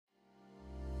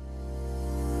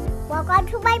Welcome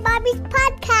to my mommy's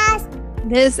podcast.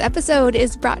 This episode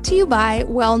is brought to you by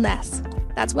Wellness.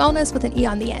 That's wellness with an E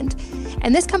on the end.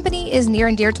 And this company is near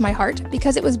and dear to my heart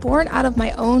because it was born out of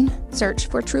my own search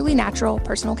for truly natural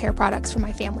personal care products for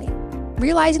my family.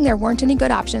 Realizing there weren't any good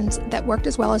options that worked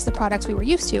as well as the products we were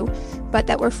used to, but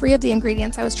that were free of the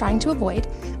ingredients I was trying to avoid,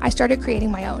 I started creating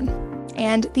my own.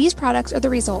 And these products are the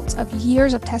results of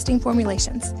years of testing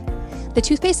formulations. The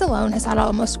toothpaste alone has had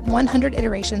almost 100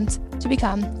 iterations to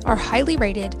become our highly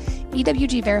rated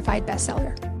EWG verified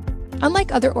bestseller.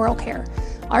 Unlike other oral care,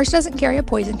 ours doesn't carry a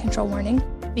poison control warning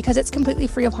because it's completely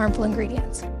free of harmful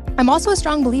ingredients. I'm also a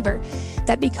strong believer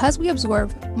that because we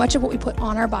absorb much of what we put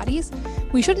on our bodies,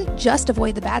 we shouldn't just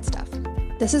avoid the bad stuff.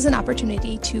 This is an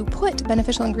opportunity to put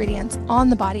beneficial ingredients on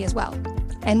the body as well.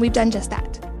 And we've done just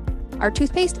that. Our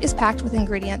toothpaste is packed with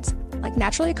ingredients like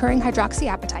naturally occurring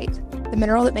hydroxyapatite, the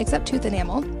mineral that makes up tooth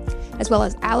enamel, as well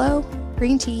as aloe,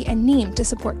 green tea, and neem to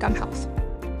support gum health.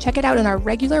 Check it out in our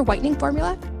regular whitening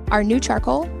formula, our new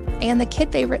charcoal, and the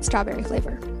kid favorite strawberry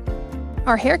flavor.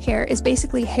 Our hair care is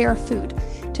basically hair food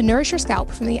to nourish your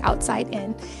scalp from the outside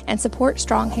in and support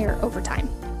strong hair over time.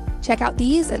 Check out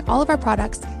these and all of our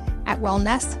products at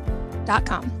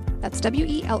wellness.com. That's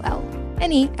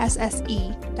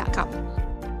WELLNESSE.com.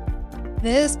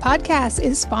 This podcast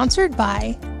is sponsored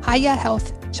by Hiya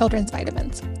Health Children's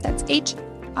Vitamins. That's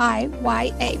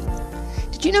HIYA.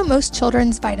 Did you know most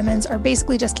children's vitamins are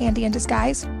basically just candy in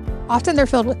disguise? Often they're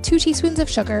filled with 2 teaspoons of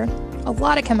sugar, a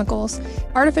lot of chemicals,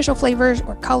 artificial flavors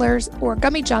or colors, or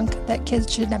gummy junk that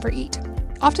kids should never eat.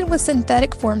 Often with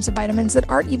synthetic forms of vitamins that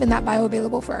aren't even that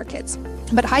bioavailable for our kids.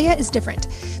 But Hiya is different.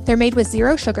 They're made with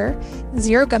 0 sugar,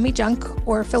 0 gummy junk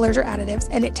or fillers or additives,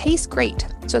 and it tastes great,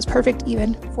 so it's perfect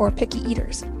even for picky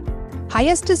eaters.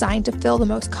 Hiya is designed to fill the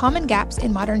most common gaps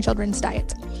in modern children's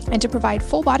diets and to provide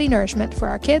full body nourishment for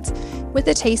our kids with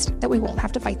a taste that we won't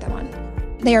have to fight them on.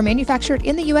 They are manufactured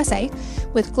in the USA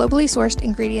with globally sourced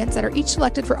ingredients that are each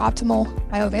selected for optimal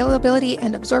bioavailability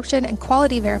and absorption and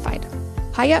quality verified.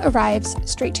 Hiya arrives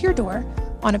straight to your door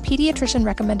on a pediatrician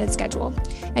recommended schedule,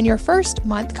 and your first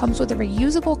month comes with a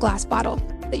reusable glass bottle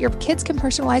that your kids can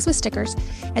personalize with stickers,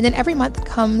 and then every month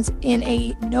comes in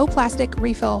a no plastic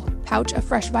refill pouch of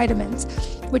fresh vitamins,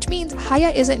 which means Hiya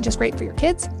isn't just great for your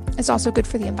kids, it's also good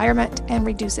for the environment and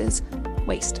reduces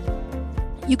waste.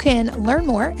 You can learn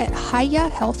more at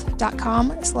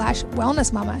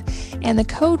hiyahealth.com/wellnessmama, and the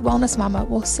code wellnessmama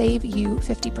will save you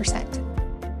 50%.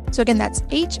 So again, that's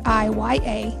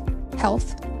HIYA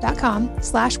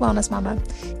health.com/wellnessmama.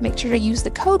 Make sure to use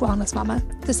the code wellnessmama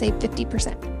to save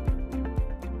 50%.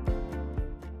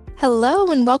 Hello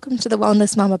and welcome to the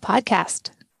Wellness Mama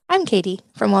podcast. I'm Katie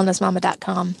from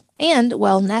wellnessmama.com and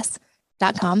wellness.com.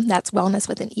 That's wellness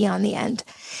with an E on the end.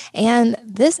 And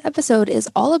this episode is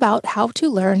all about how to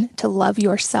learn to love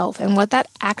yourself and what that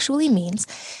actually means,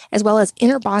 as well as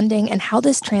inner bonding and how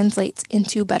this translates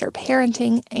into better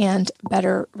parenting and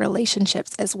better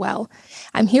relationships as well.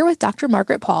 I'm here with Dr.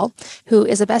 Margaret Paul, who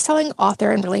is a best-selling author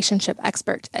and relationship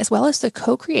expert, as well as the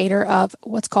co-creator of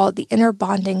what's called the Inner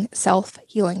Bonding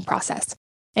Self-Healing Process.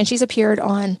 And she's appeared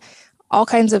on all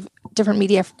kinds of different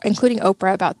media, including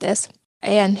Oprah, about this.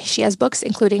 And she has books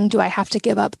including Do I Have to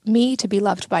Give Up Me to Be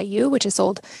Loved by You, which has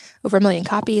sold over 1 million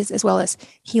copies, as well as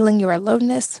Healing Your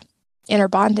Aloneness, Inner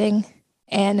Bonding,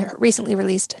 and recently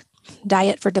released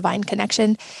Diet for Divine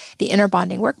Connection, the Inner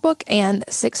Bonding Workbook, and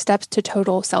 6 Steps to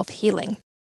Total Self-Healing.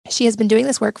 She has been doing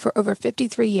this work for over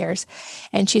 53 years,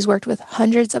 and she's worked with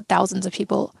hundreds of thousands of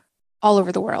people all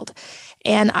over the world.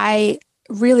 And I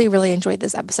really, really enjoyed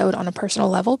this episode on a personal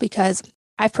level because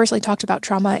I've personally talked about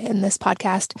trauma in this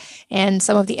podcast and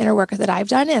some of the inner work that I've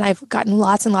done, and I've gotten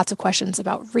lots and lots of questions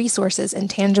about resources and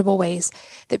tangible ways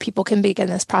that people can begin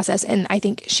this process. And I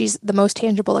think she's the most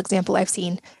tangible example I've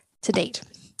seen to date.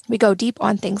 We go deep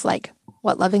on things like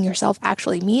what loving yourself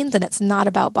actually means, and it's not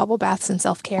about bubble baths and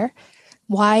self-care,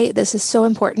 why this is so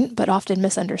important but often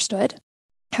misunderstood,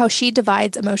 how she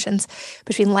divides emotions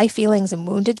between life feelings and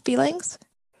wounded feelings,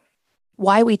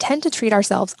 why we tend to treat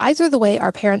ourselves either the way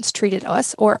our parents treated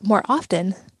us or more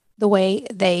often the way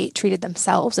they treated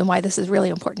themselves, and why this is really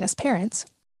important as parents,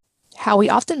 how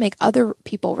we often make other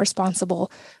people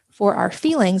responsible for our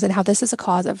feelings and how this is a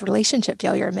cause of relationship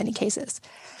failure in many cases,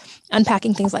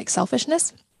 unpacking things like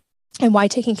selfishness and why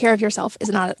taking care of yourself is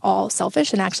not at all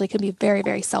selfish and actually can be very,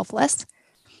 very selfless,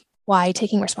 why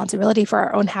taking responsibility for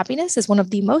our own happiness is one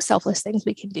of the most selfless things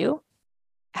we can do,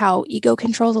 how ego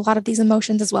controls a lot of these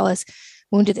emotions as well as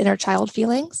wounded inner child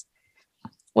feelings,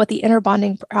 what the inner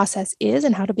bonding process is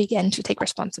and how to begin to take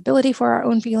responsibility for our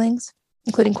own feelings,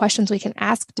 including questions we can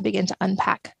ask to begin to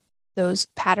unpack those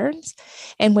patterns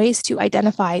and ways to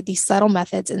identify these subtle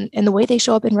methods and the way they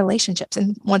show up in relationships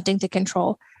and wanting to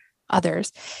control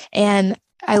others. And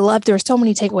there were so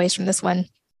many takeaways from this one.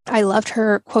 I loved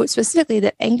her quote specifically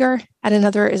that anger at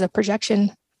another is a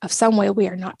projection of some way we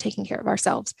are not taking care of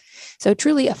ourselves. So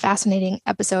truly a fascinating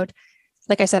episode.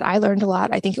 Like I said, I learned a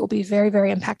lot. I think it will be very,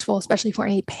 very impactful, especially for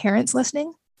any parents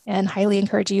listening, and highly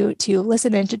encourage you to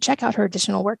listen and to check out her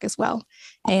additional work as well.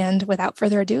 And without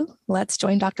further ado, let's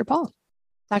join Dr. Paul.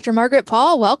 Dr. Margaret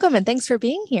Paul, welcome and thanks for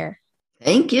being here.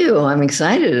 Thank you. I'm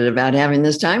excited about having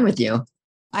this time with you.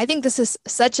 I think this is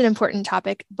such an important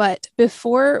topic, but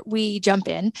before we jump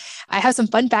in, I have some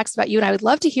fun facts about you, and I would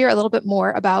love to hear a little bit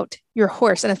more about your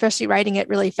horse, and especially riding it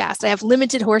really fast. I have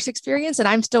limited horse experience, and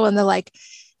I'm still in the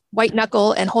white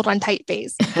knuckle and hold on tight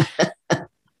phase.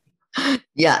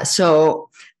 Yeah, so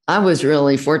I was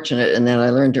really fortunate in that I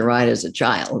learned to ride as a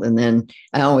child, and then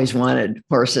I always wanted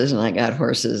horses, and I got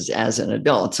horses as an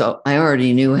adult, so I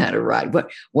already knew how to ride.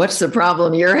 What's the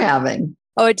problem you're having?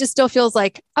 Oh, it just still feels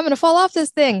like I'm going to fall off this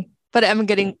thing, but I'm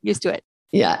getting used to it.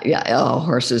 Yeah. Oh,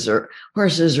 horses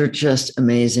are just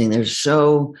amazing. They're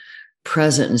so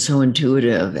present and so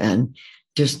intuitive, and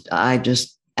I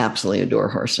just absolutely adore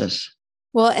horses.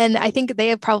 Well, and I think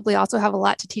they probably also have a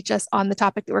lot to teach us on the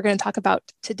topic that we're going to talk about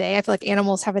today. I feel like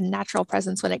animals have a natural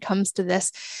presence when it comes to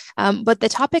this. But the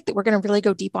topic that we're going to really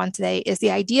go deep on today is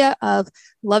the idea of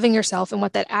loving yourself and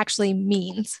what that actually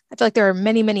means. I feel like there are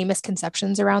many, many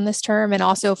misconceptions around this term. And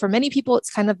also for many people, it's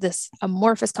kind of this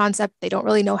amorphous concept they don't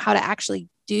really know how to actually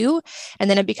do. And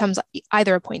then it becomes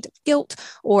either a point of guilt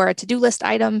or a to-do list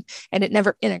item, and it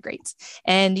never integrates.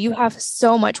 And you have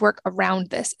so much work around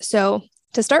this. So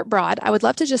to start broad, I would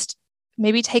love to just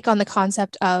maybe take on the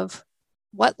concept of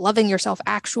what loving yourself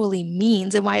actually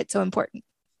means and why it's so important.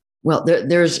 Well,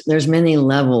 there's many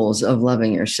levels of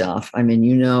loving yourself. I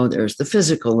mean, there's the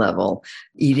physical level,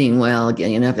 eating well,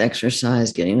 getting enough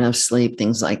exercise, getting enough sleep,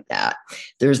 things like that.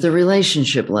 There's the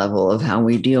relationship level of how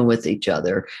we deal with each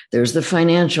other. There's the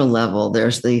financial level.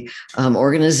 There's the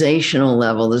organizational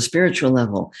level, the spiritual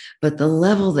level. But the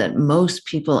level that most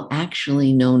people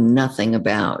actually know nothing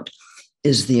about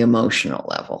is the emotional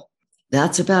level.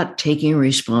 That's about taking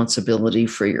responsibility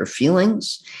for your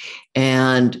feelings.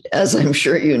 And as I'm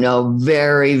sure you know,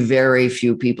 very, very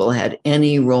few people had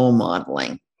any role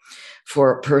modeling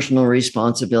for personal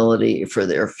responsibility for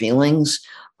their feelings.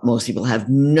 Most people have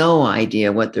no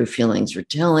idea what their feelings are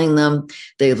telling them.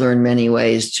 They learn many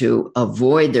ways to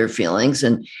avoid their feelings.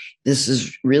 And this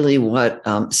is really what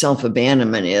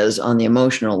self-abandonment is on the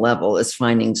emotional level, is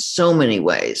finding so many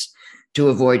ways to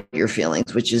avoid your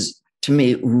feelings, which is, to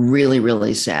me, really,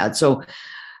 really sad. So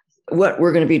what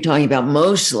we're going to be talking about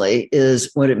mostly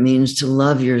is what it means to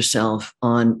love yourself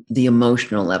on the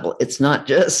emotional level. It's not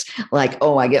just like,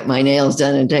 oh, I get my nails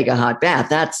done and take a hot bath.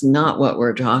 That's not what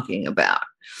we're talking about.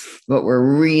 What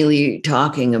we're really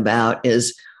talking about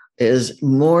is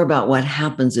more about what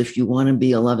happens if you want to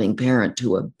be a loving parent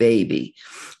to a baby.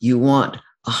 You want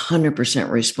 100%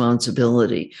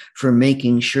 responsibility for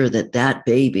making sure that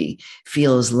baby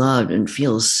feels loved and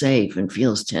feels safe and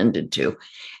feels tended to.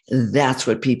 That's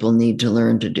what people need to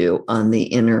learn to do on the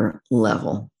inner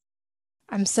level.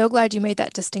 I'm so glad you made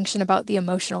that distinction about the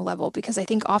emotional level, because I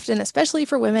think often, especially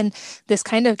for women, this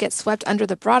kind of gets swept under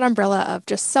the broad umbrella of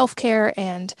just self-care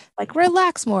and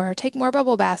relax more, take more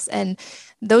bubble baths. And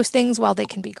those things, while they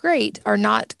can be great, are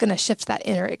not going to shift that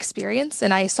inner experience.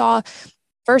 And I saw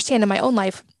firsthand in my own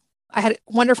life, I had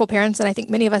wonderful parents, and I think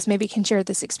many of us maybe can share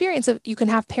this experience of you can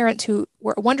have parents who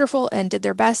were wonderful and did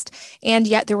their best, and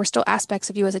yet there were still aspects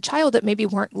of you as a child that maybe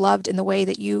weren't loved in the way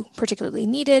that you particularly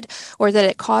needed, or that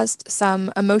it caused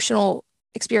some emotional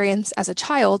experience as a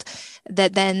child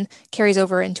that then carries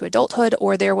over into adulthood,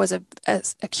 or there was a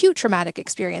acute traumatic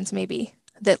experience maybe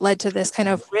that led to this kind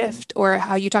of rift, or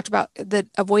how you talked about the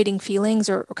avoiding feelings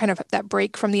or kind of that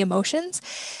break from the emotions.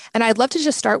 And I'd love to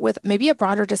just start with maybe a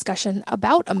broader discussion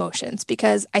about emotions,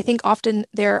 because I think often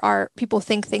people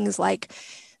think things like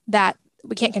that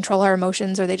we can't control our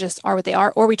emotions, or they just are what they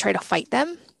are, or we try to fight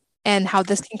them, and how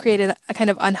this can create a kind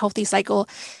of unhealthy cycle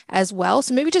as well.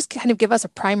 So maybe just kind of give us a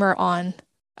primer on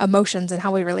emotions and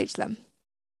how we relate to them.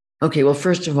 Okay, well,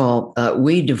 first of all,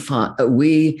 we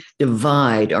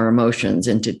divide our emotions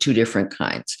into two different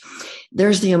kinds.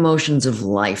 There's the emotions of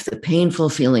life, the painful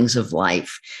feelings of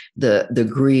life, the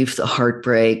grief, the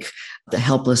heartbreak, the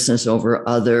helplessness over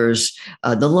others,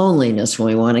 the loneliness when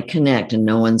we want to connect and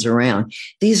no one's around.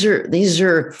 These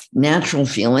are natural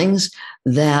feelings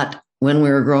that when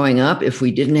we were growing up, if we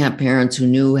didn't have parents who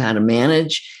knew how to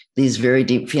manage these very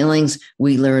deep feelings.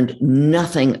 We learned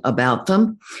nothing about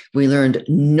them. We learned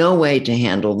no way to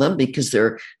handle them because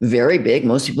they're very big.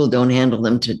 Most people don't handle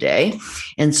them today.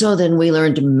 And so then we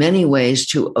learned many ways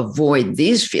to avoid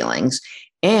these feelings.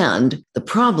 And the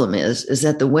problem is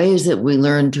that the ways that we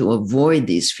learn to avoid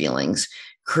these feelings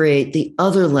create the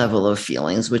other level of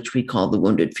feelings, which we call the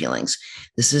wounded feelings.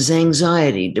 This is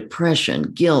anxiety, depression,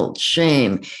 guilt,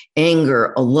 shame,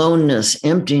 anger, aloneness,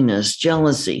 emptiness,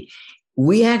 jealousy.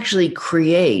 We actually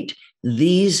create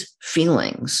these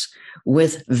feelings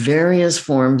with various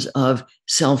forms of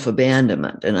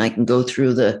self-abandonment. And I can go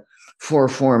through the 4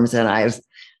 forms that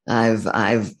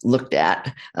I've looked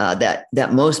at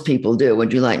that most people do.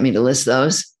 Would you like me to list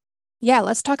those? Yeah,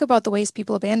 let's talk about the ways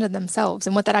people abandon themselves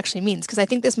and what that actually means, because I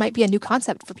think this might be a new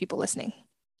concept for people listening.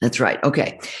 That's right.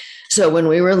 Okay. So when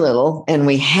we were little and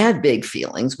we had big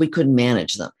feelings, we couldn't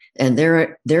manage them. And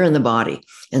they're in the body.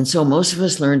 And so most of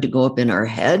us learned to go up in our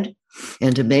head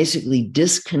and to basically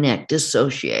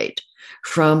dissociate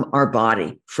from our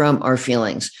body, from our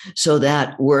feelings, so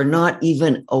that we're not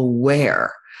even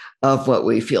aware of what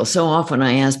we feel. So often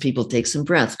I ask people, take some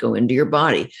breaths, go into your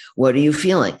body. What are you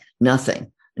feeling?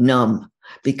 Nothing. Numb,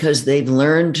 because they've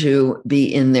learned to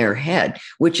be in their head,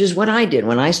 which is what I did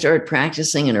when I started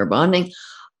practicing inner bonding.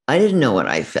 I didn't know what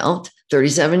I felt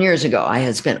 37 years ago. I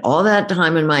had spent all that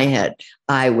time in my head.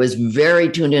 I was very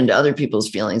tuned into other people's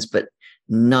feelings, but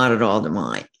not at all to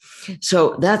mine.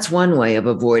 So that's one way of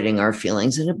avoiding our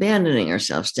feelings and abandoning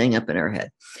ourselves, staying up in our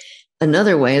head.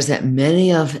 Another way is that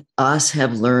many of us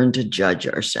have learned to judge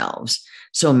ourselves.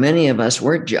 So many of us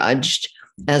were judged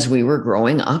as we were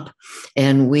growing up,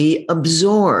 and we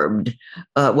absorbed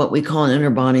what we call in inner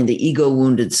bonding, the ego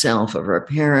wounded self of our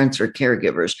parents or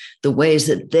caregivers, the ways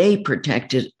that they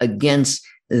protected against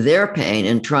their pain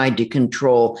and tried to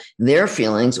control their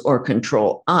feelings or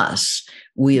control us.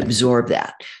 We absorb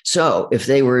that. So if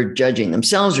they were judging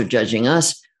themselves or judging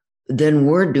us, then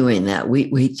we're doing that.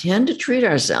 We tend to treat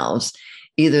ourselves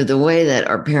either the way that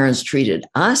our parents treated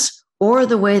us or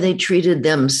the way they treated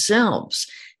themselves.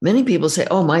 Many people say,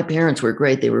 oh, my parents were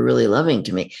great. They were really loving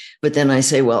to me. But then I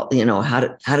say, well,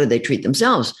 how did they treat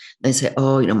themselves? They say,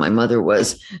 oh, my mother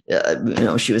was,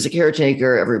 she was a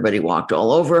caretaker. Everybody walked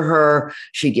all over her.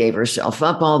 She gave herself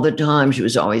up all the time. She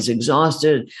was always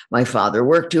exhausted. My father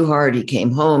worked too hard. He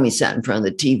came home. He sat in front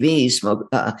of the TV.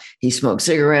 He smoked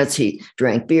cigarettes. He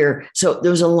drank beer. So there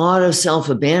was a lot of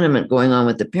self-abandonment going on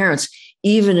with the parents,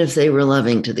 even if they were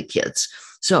loving to the kids.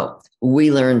 So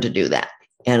we learned to do that.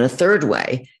 And a third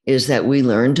way is that we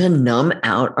learn to numb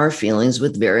out our feelings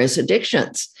with various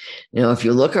addictions. If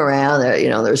you look around,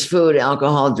 there's food,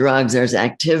 alcohol, drugs, there's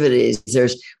activities,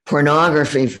 there's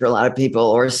pornography for a lot of people,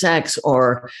 or sex,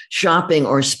 or shopping,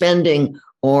 or spending,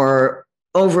 or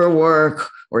overwork,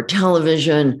 or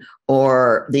television,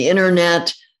 or the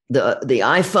internet, the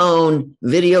iPhone,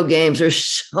 video games. There's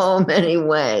so many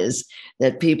ways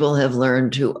that people have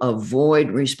learned to avoid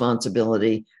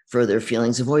responsibility for their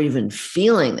feelings, avoid even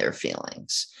feeling their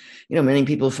feelings. Many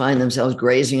people find themselves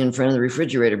grazing in front of the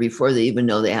refrigerator before they even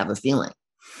know they have a feeling.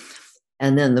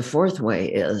 And then the fourth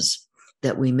way is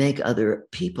that we make other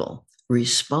people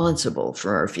responsible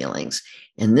for our feelings.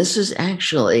 And this is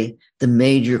actually the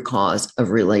major cause of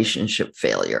relationship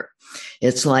failure.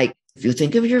 It's like, if you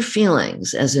think of your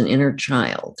feelings as an inner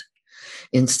child,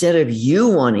 instead of you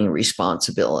wanting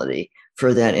responsibility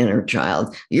for that inner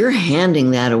child, you're handing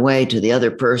that away to the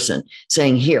other person,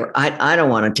 saying, here, I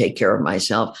don't want to take care of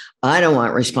myself. I don't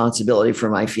want responsibility for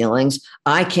my feelings.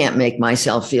 I can't make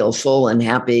myself feel full and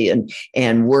happy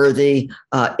and worthy.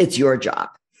 It's your job.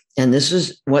 And this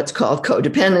is what's called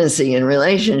codependency in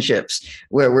relationships,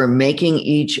 where we're making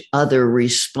each other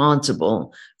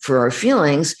responsible for our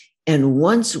feelings. And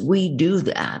once we do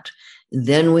that,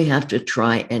 then we have to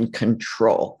try and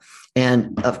control.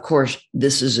 And of course,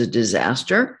 this is a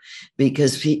disaster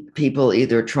because people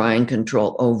either try and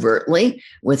control overtly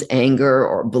with anger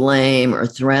or blame or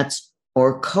threats,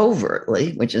 or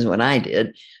covertly, which is what I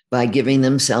did, by giving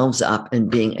themselves up and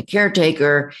being a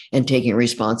caretaker and taking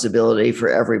responsibility for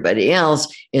everybody else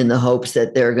in the hopes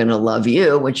that they're going to love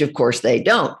you, which of course they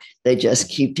don't. They just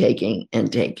keep taking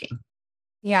and taking.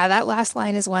 Yeah, that last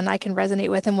line is one I can resonate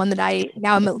with, and one that I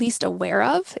now am at least aware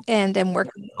of and am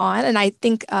working on. And I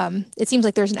think it seems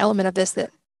like there's an element of this,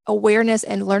 that awareness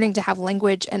and learning to have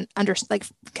language and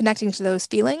connecting to those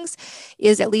feelings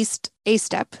is at least a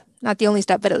step, not the only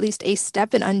step, but at least a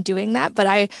step in undoing that. But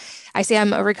I say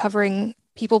I'm a recovering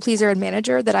people pleaser and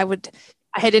manager, that I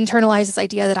had internalized this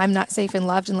idea that I'm not safe and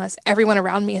loved unless everyone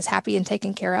around me is happy and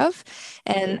taken care of.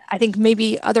 And I think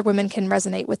maybe other women can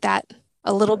resonate with that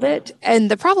a little bit.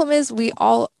 And the problem is we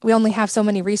only have so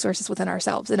many resources within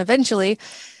ourselves. And eventually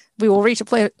we will reach a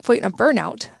point of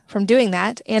burnout from doing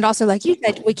that. And also, like you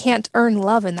said, we can't earn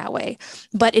love in that way.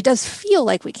 But it does feel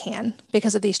like we can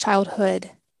because of these childhood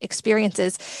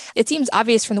experiences. It seems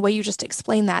obvious from the way you just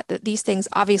explained that these things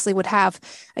obviously would have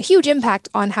a huge impact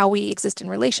on how we exist in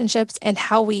relationships and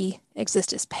how we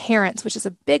exist as parents, which is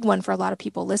a big one for a lot of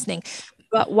people listening.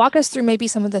 But walk us through maybe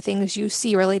some of the things you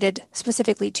see related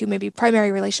specifically to maybe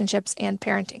primary relationships and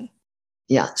parenting.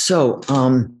 Yeah. So,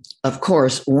 of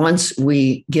course, once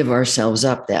we give ourselves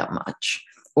up that much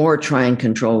or try and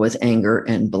control with anger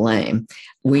and blame,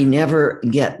 we never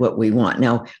get what we want.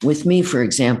 Now, with me, for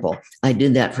example, I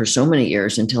did that for so many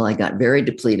years until I got very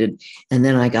depleted and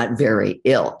then I got very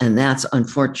ill. And that's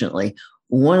unfortunately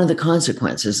one of the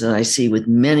consequences that I see with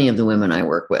many of the women I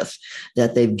work with,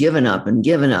 that they've given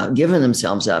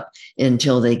themselves up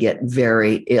until they get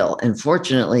very ill. And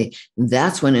fortunately,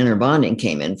 that's when inner bonding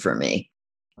came in for me.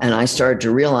 And I started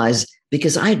to realize,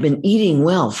 because I had been eating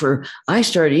well I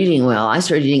started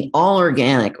eating all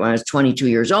organic when I was 22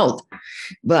 years old.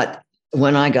 But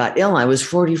when I got ill, I was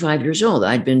 45 years old.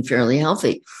 I'd been fairly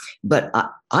healthy, but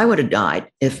I would have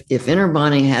died if inner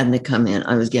bonding hadn't come in.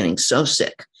 I was getting so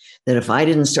sick that if I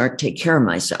didn't start to take care of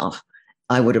myself,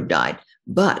 I would have died.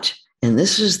 But, and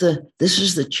this is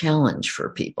the challenge for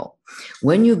people.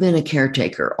 When you've been a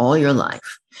caretaker all your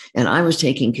life, and I was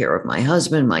taking care of my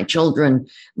husband, my children,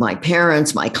 my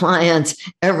parents, my clients,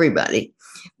 everybody.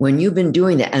 When you've been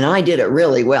doing that, and I did it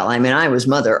really well. I mean, I was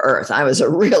Mother Earth. I was a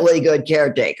really good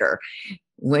caretaker.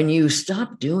 When you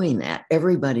stop doing that,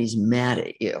 everybody's mad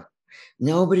at you.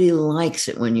 Nobody likes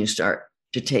it when you start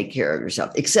to take care of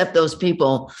yourself, except those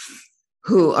people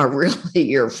who are really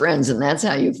your friends. And that's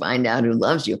how you find out who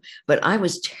loves you. But I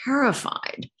was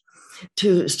terrified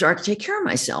to start to take care of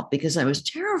myself because I was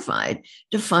terrified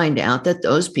to find out that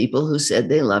those people who said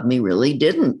they love me really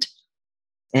didn't.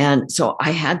 And so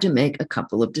I had to make a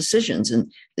couple of decisions.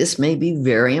 And this may be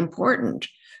very important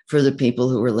for the people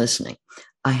who are listening.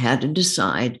 I had to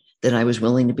decide that I was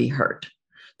willing to be hurt,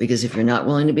 because if you're not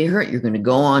willing to be hurt, you're going to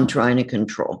go on trying to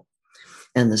control.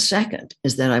 And the second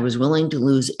is that I was willing to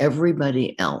lose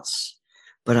everybody else,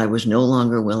 but I was no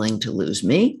longer willing to lose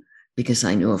me because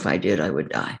I knew if I did, I would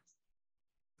die.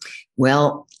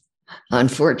 Well,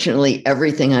 unfortunately,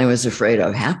 everything I was afraid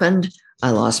of happened.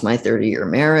 I lost my 30-year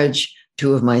marriage.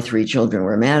 2 of my 3 children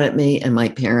were mad at me, and my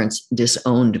parents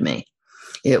disowned me.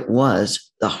 It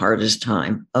was the hardest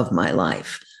time of my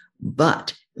life.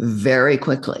 But very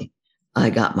quickly, I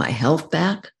got my health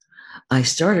back. I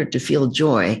started to feel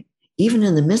joy, even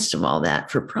in the midst of all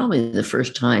that, for probably the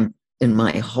first time in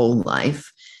my whole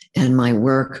life. And my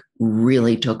work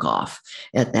really took off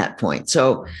at that point.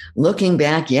 So looking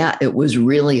back, yeah, it was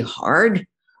really hard,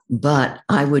 but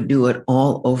I would do it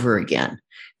all over again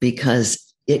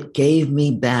because it gave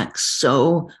me back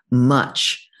so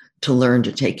much to learn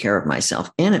to take care of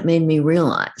myself. And it made me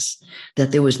realize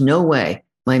that there was no way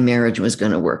my marriage was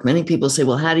going to work. Many people say,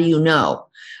 well, how do you know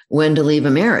when to leave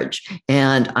a marriage?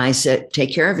 And I said,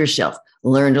 take care of yourself,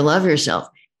 learn to love yourself,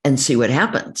 and see what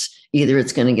happens. Either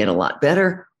it's going to get a lot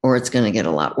better or it's going to get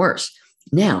a lot worse.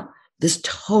 Now, this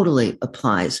totally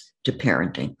applies to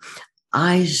parenting.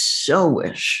 I so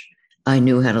wish I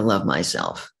knew how to love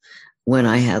myself when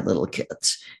I had little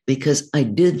kids, because I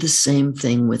did the same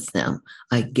thing with them.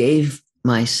 I gave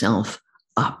myself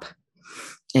up.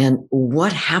 And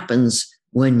what happens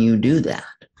when you do that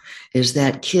is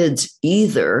that kids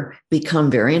either become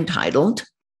very entitled.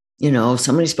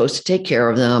 Somebody's supposed to take care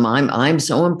of them. I'm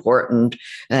so important,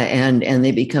 and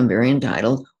they become very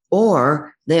entitled,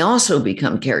 or they also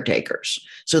become caretakers.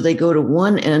 So they go to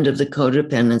one end of the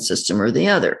codependent system or the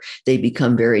other. They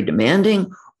become very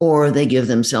demanding, or they give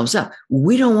themselves up.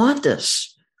 We don't want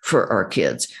this for our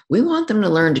kids. We want them to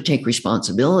learn to take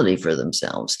responsibility for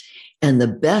themselves. And the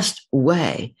best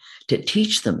way to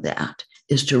teach them that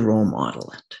is to role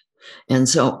model it. And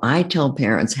so I tell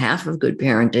parents, half of good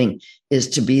parenting is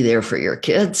to be there for your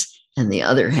kids, and the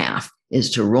other half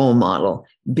is to role model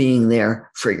being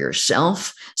there for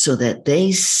yourself so that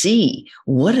they see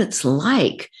what it's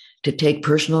like to take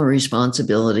personal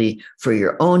responsibility for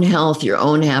your own health, your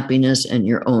own happiness, and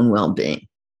your own well-being.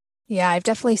 Yeah, I've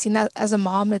definitely seen that as a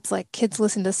mom. It's like kids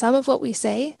listen to some of what we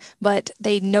say, but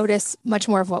they notice much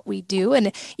more of what we do.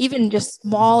 And even just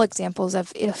small examples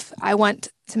of, if I want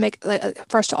to make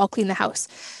for us to all clean the house,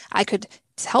 I could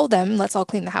tell them, let's all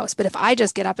clean the house. But if I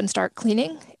just get up and start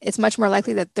cleaning, it's much more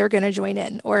likely that they're going to join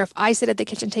in. Or if I sit at the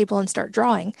kitchen table and start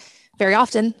drawing, very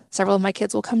often several of my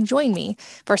kids will come join me,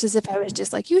 versus if I was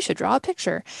just like, you should draw a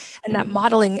picture. And that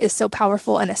modeling is so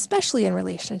powerful, and especially in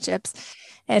relationships.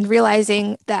 And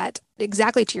realizing that,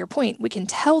 exactly to your point, we can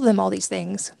tell them all these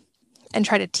things and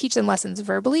try to teach them lessons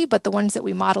verbally, but the ones that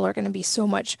we model are going to be so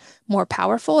much more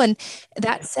powerful. And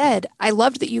that said, I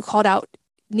loved that you called out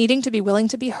needing to be willing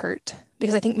to be hurt,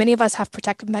 because I think many of us have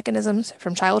protective mechanisms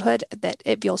from childhood that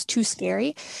it feels too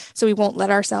scary. So we won't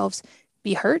let ourselves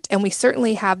be hurt. And we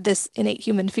certainly have this innate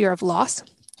human fear of loss.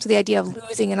 So the idea of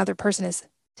losing another person is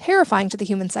terrifying to the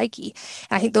human psyche.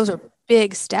 And I think those are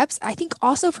big steps. I think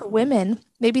also for women,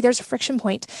 maybe there's a friction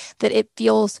point that it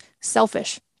feels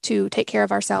selfish to take care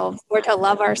of ourselves or to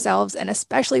love ourselves, and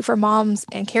especially for moms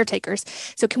and caretakers.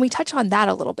 So can we touch on that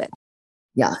a little bit?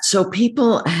 Yeah. So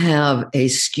people have a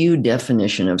skewed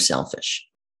definition of selfish.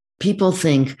 People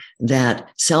think that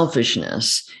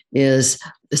selfishness is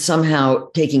somehow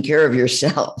taking care of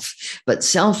yourself, but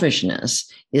selfishness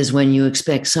is when you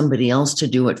expect somebody else to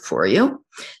do it for you.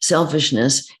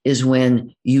 Selfishness is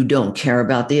when you don't care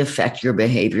about the effect your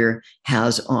behavior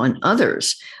has on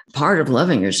others. Part of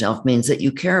loving yourself means that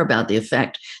you care about the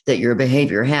effect that your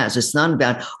behavior has. It's not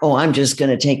about, oh, I'm just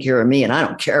going to take care of me and I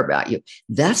don't care about you.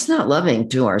 That's not loving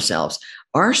to ourselves.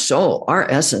 Our soul, our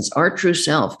essence, our true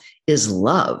self is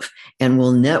love, and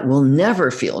we'll never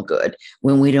feel good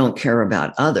when we don't care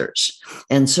about others.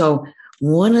 And so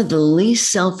one of the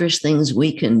least selfish things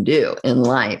we can do in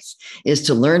life is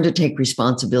to learn to take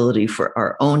responsibility for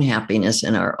our own happiness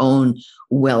and our own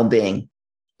well-being.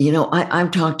 You know,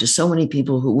 I've talked to so many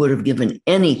people who would have given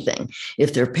anything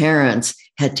if their parents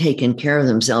had taken care of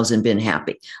themselves and been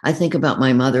happy. I think about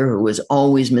my mother, who was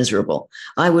always miserable.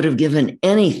 I would have given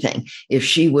anything if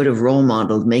she would have role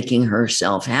modeled making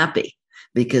herself happy,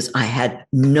 because I had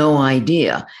no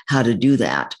idea how to do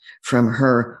that from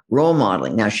her role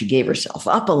modeling. Now, she gave herself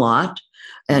up a lot,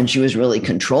 and she was really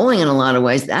controlling in a lot of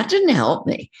ways. That didn't help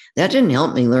me. That didn't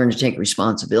help me learn to take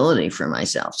responsibility for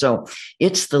myself. So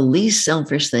it's the least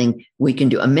selfish thing we can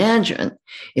do. Imagine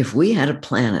if we had a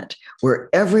planet where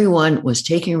everyone was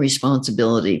taking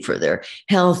responsibility for their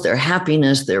health, their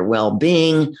happiness, their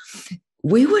well-being.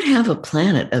 We would have a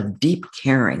planet of deep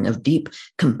caring, of deep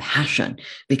compassion,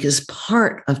 because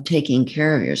part of taking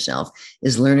care of yourself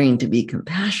is learning to be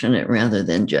compassionate rather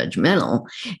than judgmental.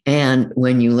 And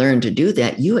when you learn to do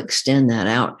that, you extend that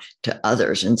out to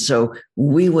others. And so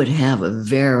we would have a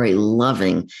very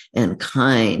loving and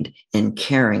kind and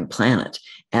caring planet.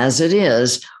 As it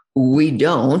is, we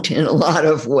don't in a lot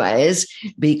of ways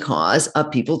because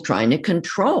of people trying to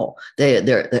control.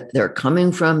 They're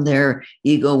coming from their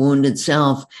ego wounded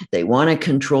self. They want to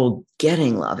control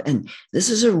getting love. And this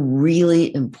is a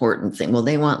really important thing. Well,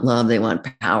 they want love. They want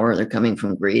power. They're coming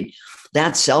from greed.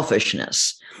 That's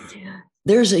selfishness.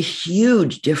 There's a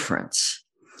huge difference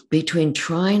between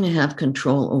trying to have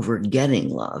control over getting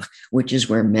love, which is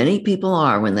where many people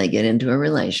are when they get into a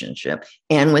relationship,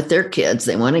 and with their kids,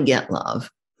 they want to get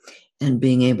love, and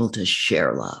being able to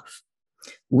share love.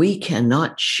 We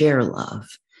cannot share love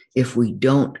if we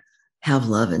don't have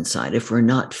love inside, if we're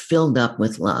not filled up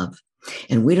with love.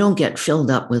 And we don't get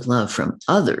filled up with love from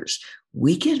others.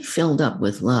 We get filled up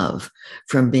with love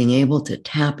from being able to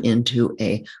tap into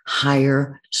a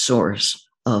higher source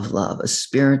of love, a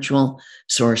spiritual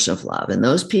source of love. And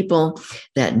those people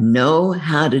that know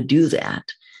how to do that,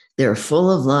 they're full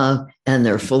of love and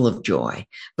they're full of joy.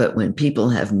 But when people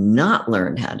have not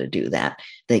learned how to do that,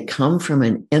 they come from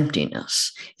an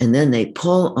emptiness, and then they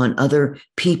pull on other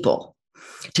people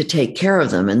to take care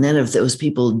of them. And then if those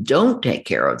people don't take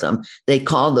care of them, they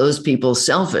call those people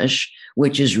selfish,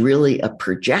 which is really a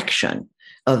projection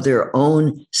of their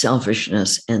own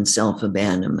selfishness and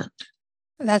self-abandonment.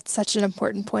 That's such an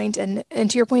important point. And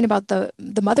to your point about the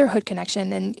motherhood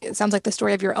connection, and it sounds like the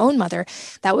story of your own mother,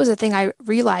 that was a thing I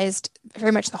realized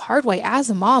very much the hard way as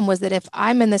a mom, was that if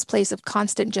I'm in this place of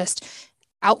constant just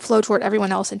outflow toward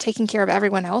everyone else and taking care of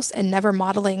everyone else and never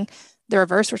modeling the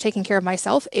reverse or taking care of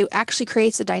myself, it actually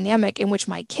creates a dynamic in which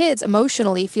my kids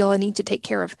emotionally feel a need to take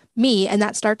care of me. And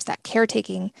that starts that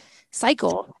caretaking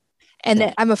cycle.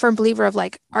 And I'm a firm believer of,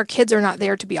 like, our kids are not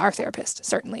there to be our therapist.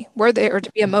 Certainly we're there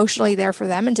to be emotionally there for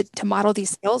them and to model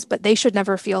these skills, but they should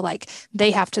never feel like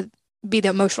they have to be the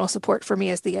emotional support for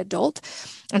me as the adult.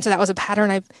 And so that was a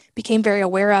pattern I became very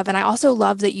aware of. And I also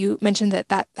love that you mentioned that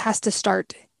that has to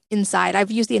start inside. I've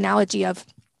used the analogy of,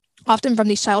 often from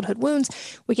these childhood wounds,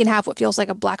 we can have what feels like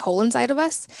a black hole inside of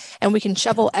us, and we can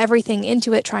shovel everything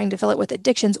into it, trying to fill it with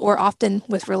addictions or often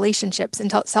with relationships, and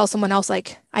tell someone else,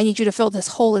 like, I need you to fill this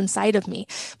hole inside of me.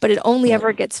 But it only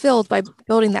ever gets filled by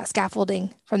building that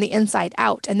scaffolding from the inside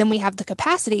out. And then we have the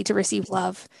capacity to receive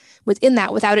love within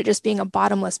that without it just being a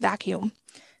bottomless vacuum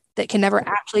that can never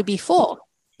actually be full.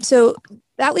 So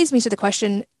that leads me to the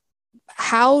question,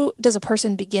 how does a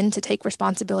person begin to take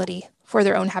responsibility for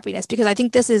their own happiness? Because I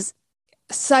think this is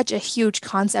such a huge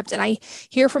concept. And I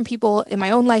hear from people in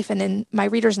my own life and in my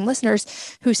readers and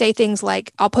listeners who say things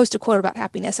like, I'll post a quote about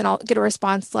happiness and I'll get a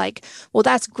response like, well,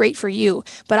 that's great for you,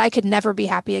 but I could never be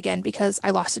happy again because I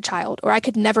lost a child, or I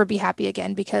could never be happy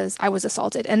again because I was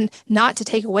assaulted. And not to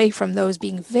take away from those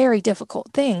being very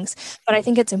difficult things, but I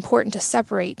think it's important to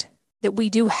separate that we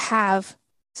do have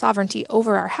sovereignty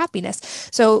over our happiness.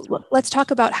 So let's talk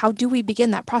about, how do we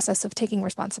begin that process of taking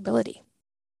responsibility?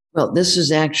 Well, this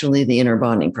is actually the inner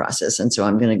bonding process. And so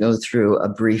I'm going to go through a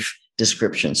brief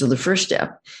description. So the first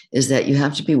step is that you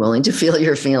have to be willing to feel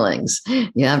your feelings.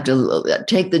 You have to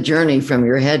take the journey from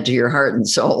your head to your heart and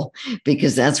soul,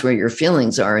 because that's where your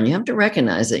feelings are. And you have to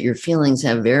recognize that your feelings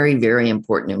have very, very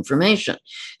important information.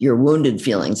 Your wounded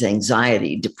feelings,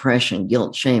 anxiety, depression,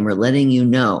 guilt, shame, are letting you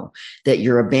know that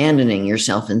you're abandoning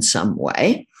yourself in some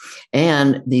way.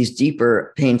 And these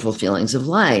deeper, painful feelings of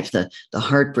life, the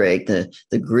heartbreak,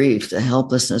 the grief, the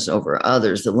helplessness over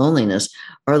others, the loneliness,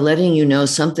 are letting you know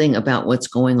something about what's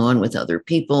going on with other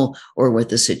people or with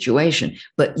the situation.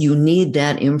 But you need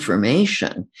that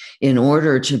information in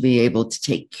order to be able to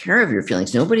take care of your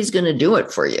feelings. Nobody's going to do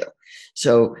it for you.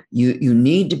 So you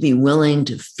need to be willing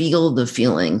to feel the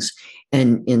feelings.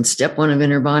 And in step one of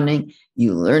inner bonding,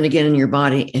 you learn to get in your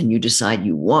body and you decide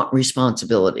you want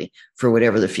responsibility for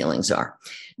whatever the feelings are.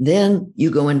 Then you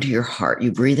go into your heart,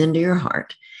 you breathe into your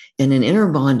heart. And in inner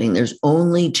bonding, there's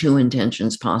only two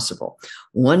intentions possible.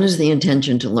 One is the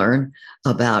intention to learn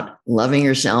about loving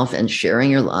yourself and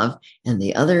sharing your love. And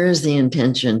the other is the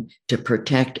intention to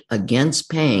protect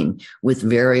against pain with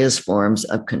various forms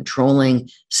of controlling,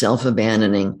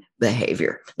 self-abandoning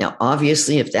behavior. Now,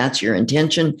 obviously, if that's your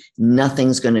intention,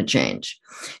 nothing's going to change.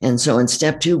 And so in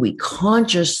step two, we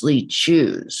consciously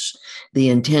choose the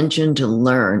intention to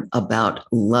learn about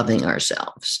loving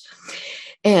ourselves.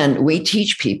 And we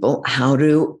teach people how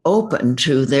to open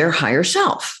to their higher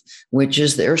self, which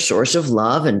is their source of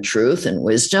love and truth and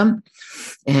wisdom.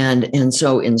 And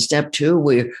so in step two,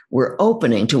 we're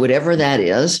opening to whatever that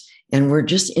is, and we're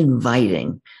just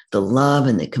inviting the love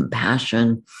and the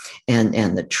compassion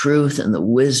and the truth and the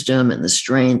wisdom and the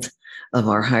strength of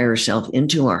our higher self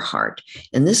into our heart.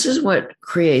 And this is what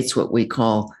creates what we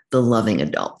call the loving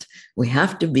adult. We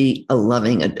have to be a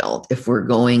loving adult if we're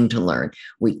going to learn.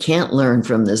 We can't learn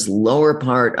from this lower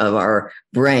part of our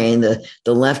brain, the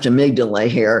left amygdala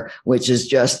here, which is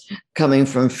just coming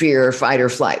from fear, fight, or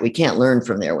flight. We can't learn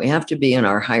from there. We have to be in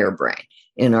our higher brain,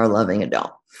 in our loving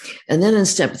adult. And then in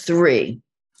step three,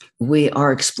 we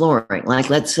are exploring. Like,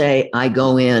 let's say I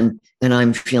go in and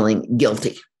I'm feeling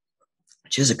guilty,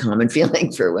 which is a common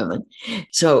feeling for women.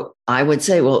 So I would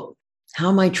say, well, how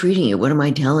am I treating you? What am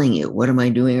I telling you? What am I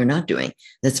doing or not doing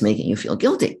that's making you feel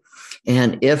guilty?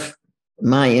 And if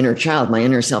my inner child, my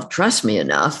inner self trusts me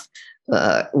enough,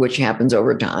 which happens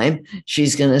over time,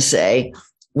 she's going to say,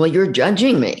 well, you're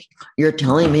judging me. You're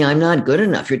telling me I'm not good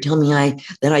enough. You're telling me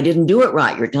that I didn't do it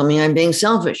right. You're telling me I'm being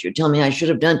selfish. You're telling me I should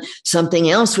have done something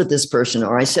else with this person,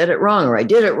 or I said it wrong, or I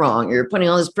did it wrong. You're putting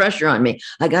all this pressure on me.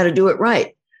 I got to do it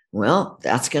right. Well,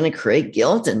 that's going to create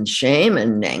guilt and shame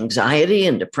and anxiety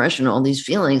and depression, all these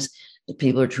feelings that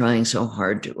people are trying so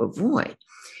hard to avoid.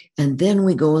 And then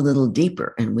we go a little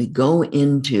deeper and we go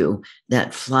into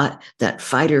that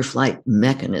fight or flight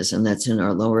mechanism that's in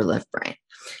our lower left brain.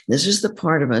 This is the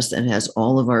part of us that has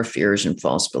all of our fears and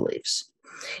false beliefs.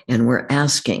 And we're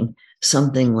asking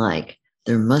something like,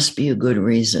 there must be a good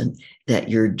reason that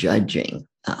you're judging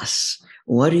us.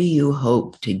 What do you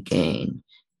hope to gain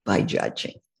by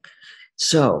judging?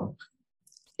 So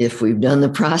if we've done the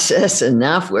process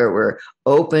enough where we're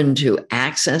open to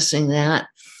accessing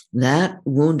that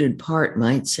wounded part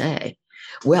might say,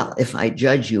 well, if I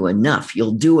judge you enough,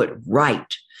 you'll do it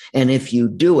right. And if you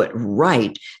do it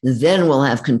right, then we'll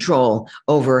have control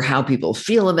over how people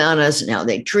feel about us and how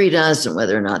they treat us and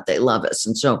whether or not they love us.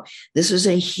 And so this is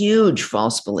a huge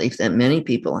false belief that many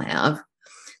people have,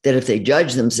 that if they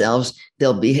judge themselves,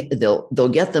 they'll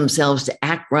get themselves to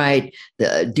act right,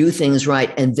 do things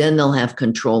right, and then they'll have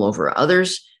control over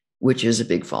others, which is a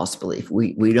big false belief.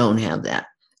 We don't have that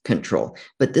control.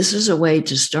 But this is a way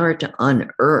to start to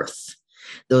unearth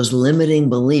those limiting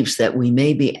beliefs that we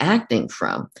may be acting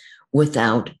from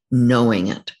without knowing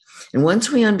it. And once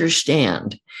we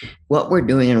understand what we're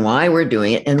doing and why we're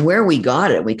doing it and where we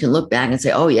got it, we can look back and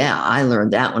say, oh yeah, I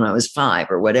learned that when I was 5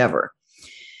 or whatever.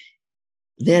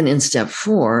 Then in step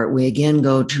 4, we again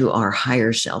go to our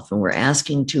higher self and we're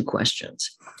asking 2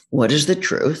 questions. What is the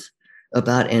truth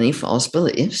about any false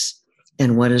beliefs?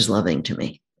 And what is loving to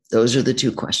me? Those are the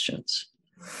 2 questions.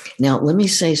 Now, let me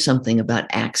say something about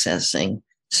accessing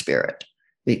spirit,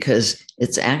 because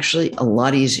it's actually a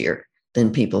lot easier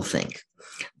than people think.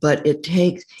 But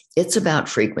it's about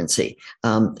frequency.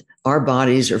 Our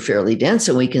bodies are fairly dense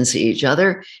and we can see each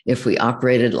other. If we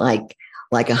operated like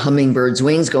a hummingbird's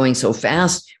wings going so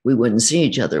fast, we wouldn't see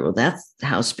each other. Well, that's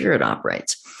how spirit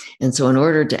operates. And so in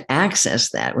order to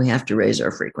access that, we have to raise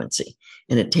our frequency.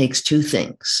 And it takes two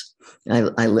things.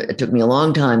 It took me a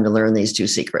long time to learn these two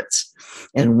secrets.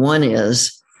 And one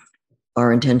is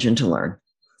our intention to learn.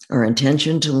 Our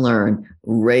intention to learn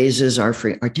raises our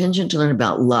intention to learn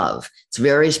about love. It's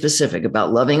very specific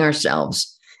about loving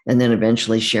ourselves and then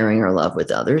eventually sharing our love with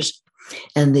others.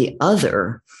 And the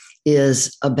other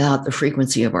is about the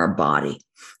frequency of our body.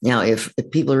 Now, if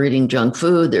people are eating junk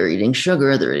food, they're eating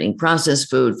sugar, they're eating processed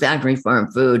food, factory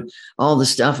farm food, all the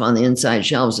stuff on the inside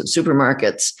shelves of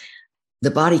supermarkets,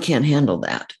 the body can't handle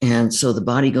that. And so the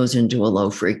body goes into a low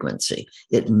frequency.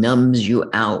 It numbs you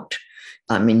out.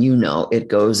 I mean, it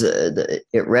goes, it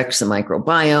wrecks the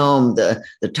microbiome,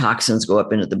 the toxins go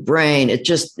up into the brain. It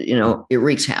just, it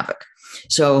wreaks havoc.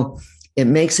 So it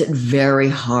makes it very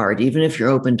hard, even if you're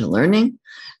open to learning,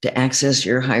 to access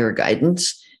your higher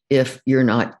guidance if you're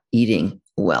not eating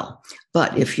well.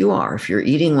 But if you're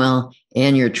eating well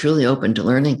and you're truly open to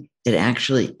learning, it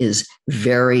actually is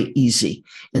very easy.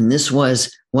 And this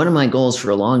was one of my goals for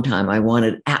a long time. I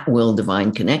wanted at-will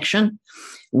divine connection,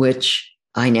 which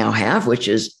I now have, which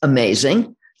is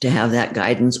amazing to have that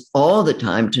guidance all the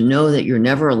time, to know that you're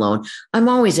never alone. I'm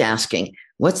always asking,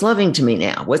 what's loving to me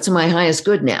now? What's in my highest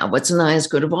good now? What's in the highest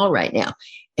good of all right now?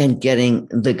 And getting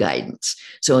the guidance.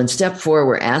 So in step 4,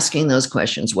 we're asking those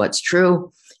questions. What's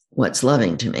true? What's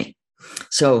loving to me?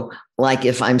 So like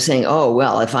if I'm saying, oh,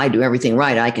 well, if I do everything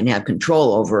right, I can have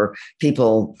control over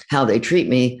people, how they treat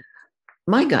me.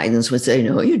 My guidance would say,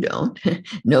 no, you don't.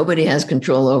 Nobody has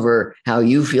control over how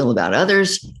you feel about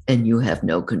others, and you have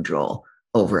no control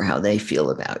over how they feel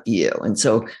about you. And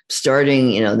so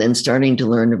starting to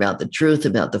learn about the truth,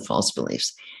 about the false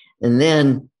beliefs, and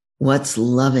then what's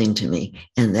loving to me.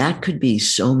 And that could be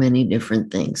so many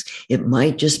different things. It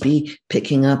might just be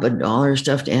picking up a dollar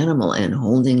stuffed animal and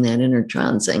holding that inner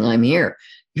child and saying, I'm here.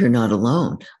 You're not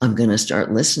alone. I'm going to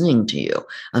start listening to you.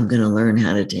 I'm going to learn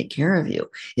how to take care of you.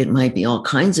 It might be all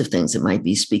kinds of things. It might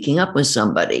be speaking up with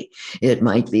somebody. It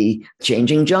might be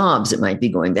changing jobs. It might be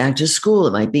going back to school.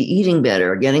 It might be eating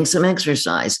better, getting some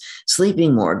exercise,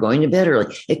 sleeping more, going to bed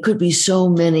early. It could be so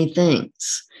many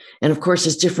things. And of course,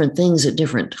 it's different things at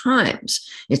different times.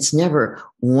 It's never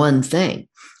one thing.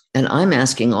 And I'm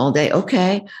asking all day,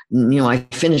 okay, I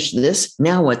finished this.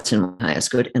 Now what's in my highest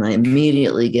good? And I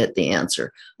immediately get the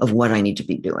answer of what I need to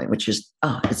be doing, which is,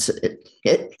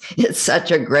 it's such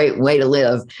a great way to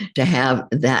live, to have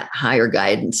that higher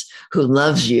guidance who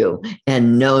loves you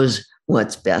and knows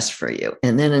what's best for you.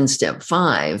 And then in step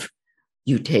 5,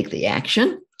 you take the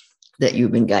action that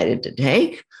you've been guided to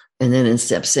take. And then in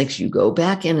step 6, you go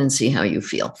back in and see how you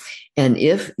feel. And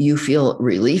if you feel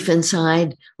relief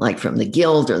inside, like from the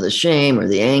guilt or the shame or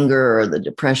the anger or the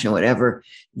depression, whatever,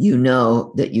 you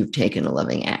know that you've taken a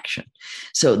loving action.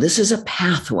 So this is a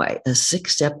pathway, a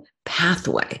 6-step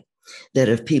pathway that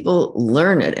if people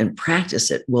learn it and practice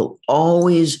it, will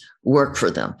always work for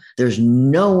them. There's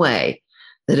no way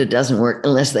that it doesn't work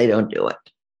unless they don't do it.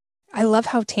 I love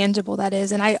how tangible that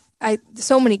is. And I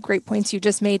so many great points you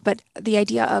just made, but the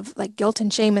idea of like guilt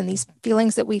and shame and these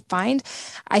feelings that we find,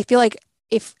 I feel like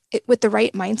with the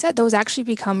right mindset, those actually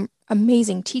become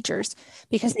amazing teachers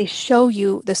because they show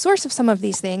you the source of some of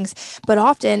these things. But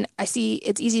often I see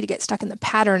it's easy to get stuck in the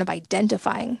pattern of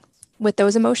identifying with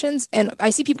those emotions. And I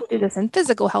see people do this in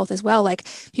physical health as well. Like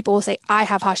people will say, I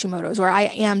have Hashimoto's or I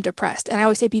am depressed. And I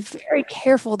always say, be very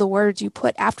careful the words you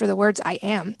put after the words I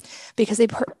am, because they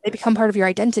become part of your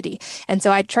identity. And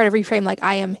so I try to reframe like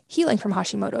I am healing from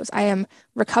Hashimoto's. I am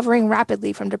recovering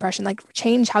rapidly from depression. Like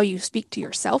change how you speak to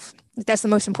yourself. That's the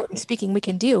most important speaking we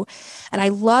can do. And I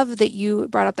love that you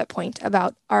brought up that point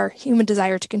about our human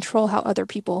desire to control how other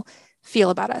people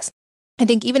feel about us. I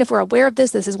think even if we're aware of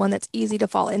this is one that's easy to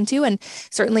fall into. And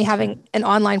certainly having an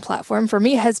online platform for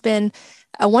me has been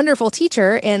a wonderful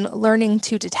teacher in learning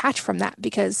to detach from that,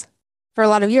 because for a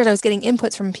lot of years I was getting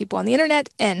inputs from people on the internet,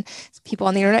 and people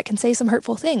on the internet can say some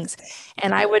hurtful things.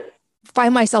 And I would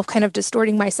find myself kind of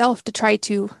distorting myself to try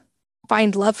to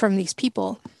find love from these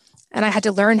people. And I had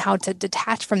to learn how to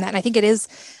detach from that. And I think it is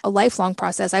a lifelong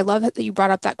process. I love that you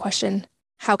brought up that question,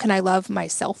 how can I love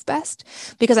myself best?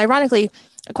 Because ironically,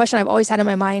 a question I've always had in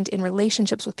my mind in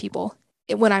relationships with people,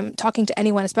 when I'm talking to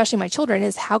anyone, especially my children,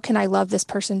 is how can I love this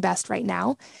person best right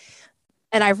now?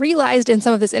 And I realized in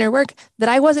some of this inner work that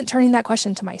I wasn't turning that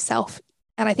question to myself.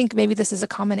 And I think maybe this is a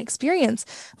common experience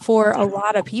for a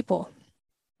lot of people.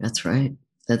 That's right.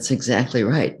 That's exactly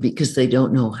right. Because they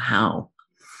don't know how.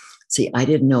 See, I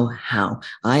didn't know how.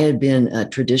 I had been a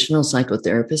traditional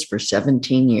psychotherapist for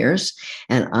 17 years,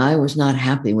 and I was not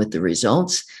happy with the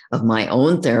results of my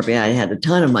own therapy. I had a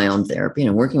ton of my own therapy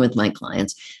and working with my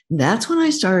clients. That's when I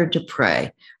started to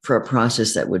pray for a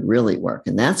process that would really work.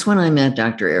 And that's when I met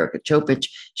Dr. Erica Chopich.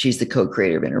 She's the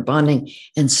co-creator of Inner Bonding,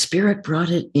 and Spirit brought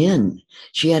it in.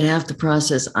 She had half the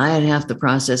process. I had half the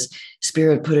process.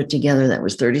 Spirit put it together. That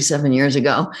was 37 years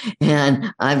ago.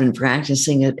 And I've been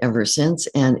practicing it ever since.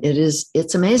 And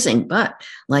it's amazing. But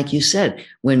like you said,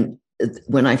 when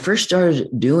I first started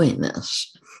doing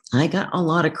this, I got a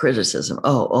lot of criticism.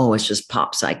 Oh, it's just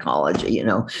pop psychology.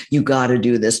 You got to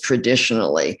do this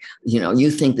traditionally.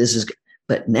 You think this is,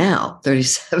 but now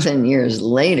 37 years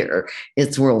later,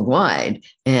 it's worldwide,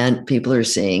 and people are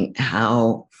seeing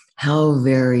how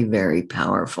very, very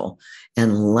powerful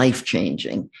and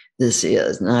life-changing this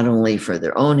is, not only for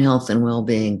their own health and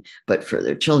well-being, but for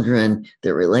their children,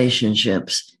 their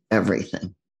relationships,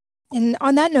 everything. And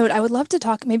on that note, I would love to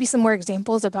talk maybe some more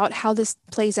examples about how this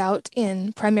plays out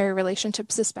in primary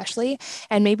relationships, especially,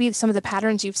 and maybe some of the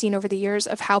patterns you've seen over the years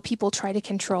of how people try to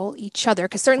control each other.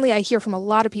 Because certainly I hear from a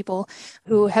lot of people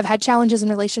who have had challenges in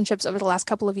relationships over the last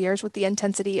couple of years with the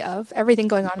intensity of everything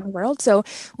going on in the world. So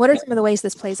what are some of the ways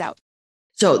this plays out?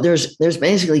 So there's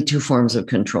basically two forms of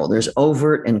control. There's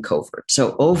overt and covert.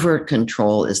 So overt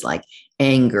control is like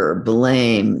anger,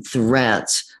 blame,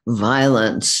 threats,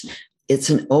 violence. It's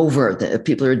an overt that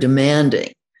people are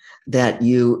demanding that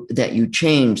you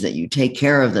change, that you take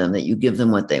care of them, that you give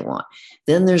them what they want.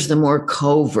 Then there's the more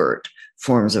covert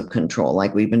forms of control,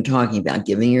 like we've been talking about,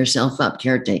 giving yourself up,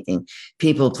 caretaking,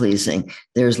 people pleasing.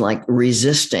 There's like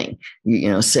resisting,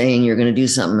 saying you're going to do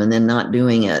something and then not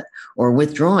doing it, or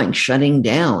withdrawing, shutting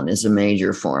down is a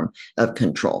major form of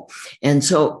control. And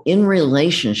so in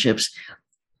relationships,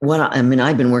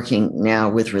 I've been working now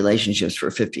with relationships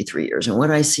for 53 years. And what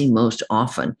I see most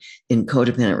often in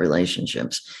codependent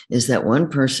relationships is that one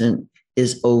person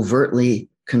is overtly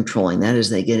controlling. That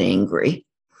is, they get angry.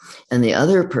 And the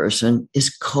other person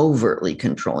is covertly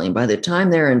controlling. By the time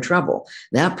they're in trouble,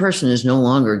 that person is no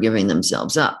longer giving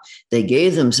themselves up. They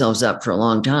gave themselves up for a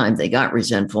long time. They got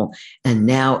resentful, and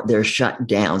now they're shut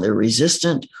down. They're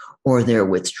resistant, or they're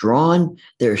withdrawn.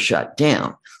 They're shut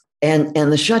down. And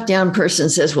the shutdown person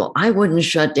says, well, I wouldn't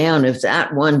shut down if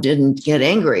that one didn't get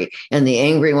angry. And the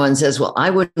angry one says, well, I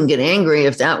wouldn't get angry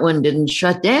if that one didn't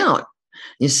shut down.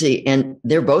 You see, and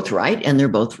they're both right and they're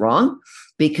both wrong,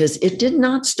 because it did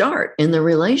not start in the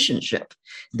relationship.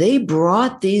 They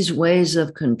brought these ways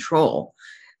of control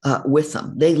with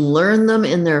them. They learned them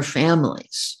in their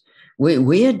families.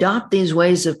 We adopt these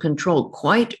ways of control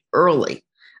quite early.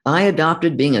 I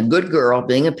adopted being a good girl,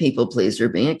 being a people pleaser,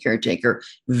 being a caretaker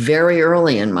very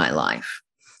early in my life.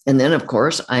 And then, of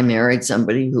course, I married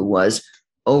somebody who was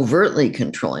overtly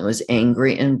controlling, was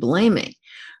angry and blaming.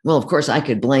 Well, of course, I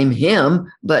could blame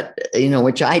him, but,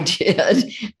 which I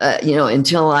did,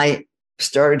 until I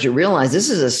started to realize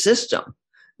this is a system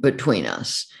between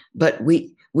us. But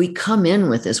we come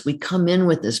in with this. We come in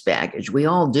with this baggage. We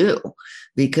all do.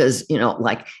 Because,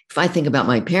 like if I think about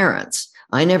my parents,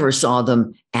 I never saw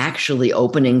them actually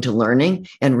opening to learning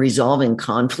and resolving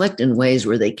conflict in ways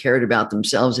where they cared about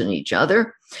themselves and each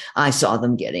other. I saw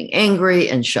them getting angry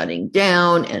and shutting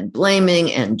down and blaming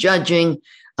and judging.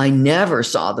 I never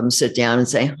saw them sit down and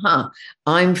say,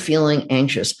 I'm feeling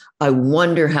anxious. I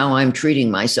wonder how I'm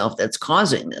treating myself that's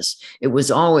causing this. It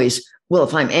was always, well,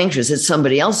 if I'm anxious, it's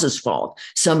somebody else's fault.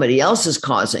 Somebody else is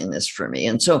causing this for me.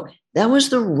 And so that was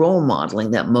the role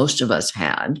modeling that most of us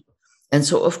had. And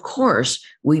so, of course,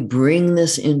 we bring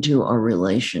this into our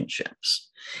relationships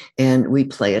and we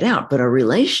play it out. But our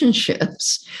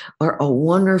relationships are a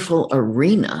wonderful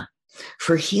arena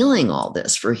for healing all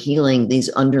this, for healing these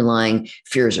underlying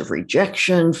fears of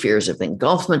rejection, fears of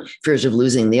engulfment, fears of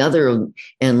losing the other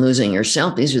and losing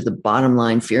yourself. These are the bottom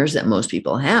line fears that most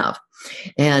people have.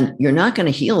 And you're not going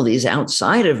to heal these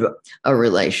outside of a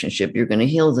relationship. You're going to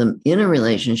heal them in a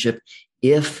relationship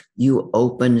if you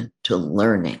open to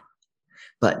learning.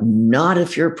 But not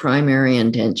if your primary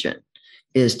intention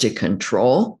is to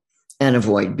control and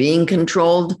avoid being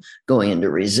controlled, going into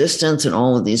resistance and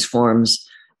all of these forms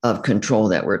of control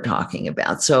that we're talking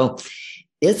about. So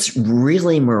it's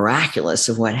really miraculous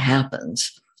of what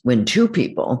happens when two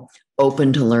people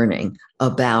open to learning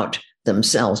about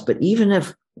themselves. But even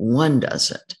if one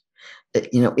doesn't,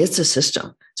 it's a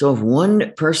system. So if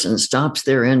one person stops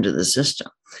their end of the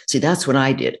system, See, that's what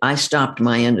I did. I stopped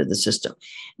my end of the system.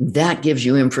 That gives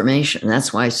you information.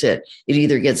 That's why I said it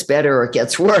either gets better or it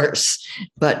gets worse.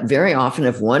 But very often,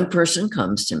 if one person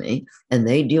comes to me and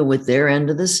they deal with their end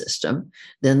of the system,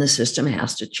 then the system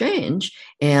has to change.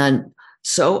 And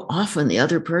so often the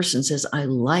other person says, I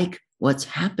like what's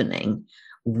happening.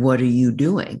 What are you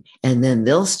doing? And then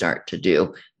they'll start to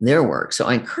do their work. So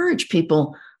I encourage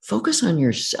people, focus on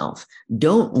yourself.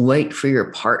 Don't wait for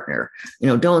your partner.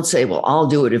 Don't say, well, I'll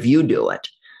do it if you do it.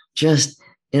 Just,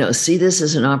 see this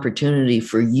as an opportunity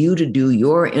for you to do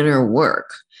your inner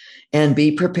work and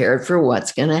be prepared for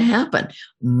what's going to happen.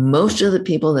 Most of the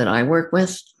people that I work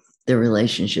with, their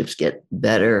relationships get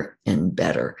better and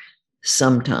better.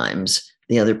 Sometimes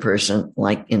the other person,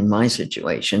 like in my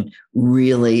situation,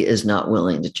 really is not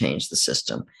willing to change the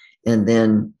system. And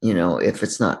then, if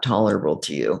it's not tolerable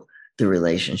to you, the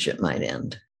relationship might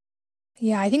end.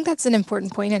 Yeah, I think that's an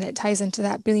important point, and it ties into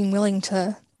that being willing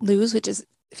to lose, which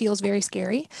feels very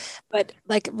scary, but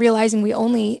like realizing we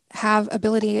only have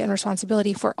ability and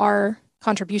responsibility for our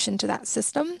contribution to that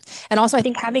system. And also, I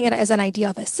think having it as an idea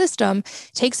of a system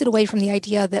takes it away from the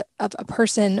idea that of a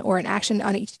person or an action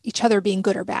on each other being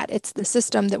good or bad. It's the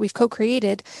system that we've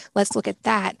co-created. Let's look at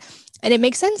that. And it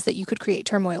makes sense that you could create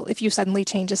turmoil if you suddenly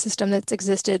change a system that's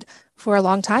existed for a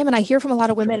long time. And I hear from a lot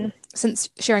of women, since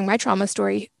sharing my trauma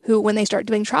story, who, when they start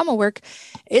doing trauma work,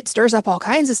 it stirs up all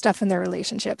kinds of stuff in their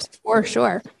relationships, for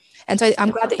sure. And so I'm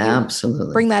glad that you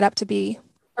Absolutely bring that up to be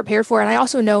prepared for. And I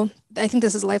also know, I think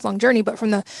this is a lifelong journey, but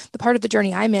from the part of the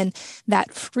journey I'm in,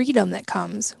 that freedom that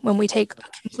comes when we take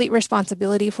complete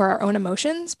responsibility for our own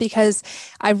emotions, because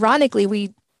ironically,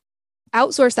 we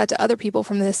outsource that to other people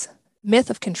from this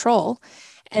myth of control.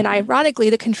 And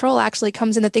ironically, the control actually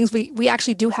comes in the things we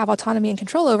actually do have autonomy and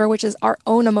control over, which is our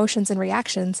own emotions and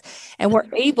reactions. And we're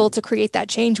able to create that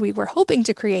change we were hoping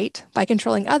to create by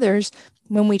controlling others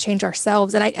when we change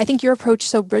ourselves. And I think your approach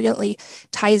so brilliantly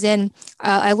ties in.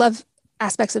 I love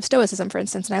aspects of Stoicism, for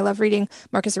instance, and I love reading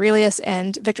Marcus Aurelius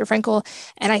and Viktor Frankl.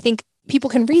 And I think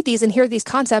people can read these and hear these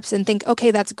concepts and think,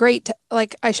 okay, that's great.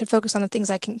 Like, I should focus on the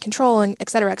things I can control and et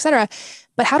cetera, et cetera.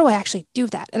 But how do I actually do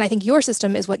that? And I think your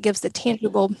system is what gives the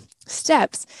tangible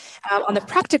steps on the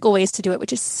practical ways to do it,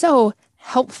 which is so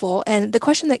helpful. And the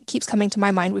question that keeps coming to my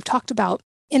mind, we've talked about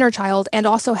inner child and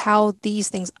also how these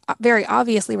things very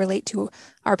obviously relate to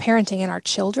our parenting and our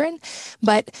children.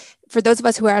 But for those of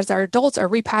us who, as our adults, are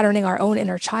repatterning our own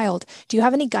inner child, do you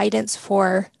have any guidance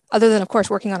for, other than, of course,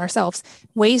 working on ourselves,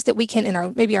 ways that we can, in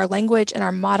our maybe our language and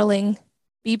our modeling,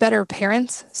 be better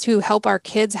parents to help our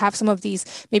kids have some of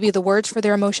these, maybe the words for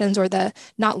their emotions, or the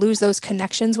not lose those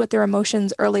connections with their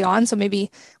emotions early on? So maybe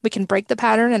we can break the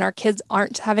pattern and our kids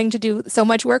aren't having to do so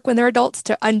much work when they're adults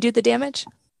to undo the damage.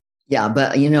 Yeah,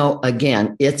 but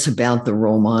again, it's about the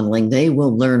role modeling. They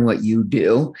will learn what you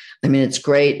do. I mean, it's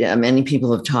great. Many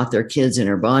people have taught their kids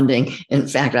inner bonding. In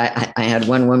fact, I had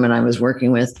one woman I was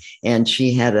working with, and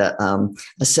she had a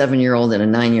 7-year-old and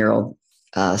a 9-year-old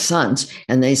sons,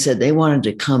 and they said they wanted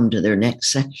to come to their next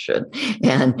session,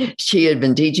 and she had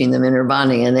been teaching them inner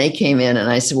bonding, and they came in, and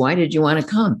I said, why did you want to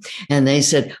come? And they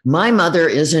said, my mother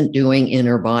isn't doing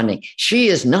inner bonding. She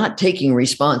is not taking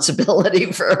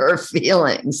responsibility for her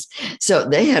feelings. So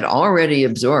they had already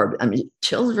absorbed. I mean,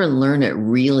 children learn it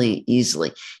really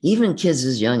easily. Even kids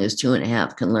as young as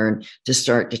 2.5 can learn to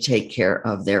start to take care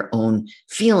of their own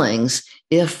feelings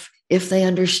if they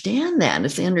understand that,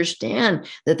 if they understand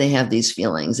that they have these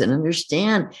feelings and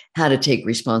understand how to take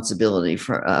responsibility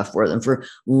for them, for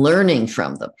learning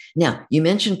from them. Now, you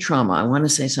mentioned trauma. I want to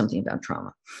say something about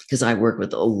trauma because I work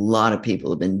with a lot of people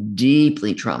who have been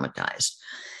deeply traumatized.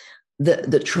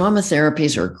 The trauma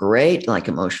therapies are great, like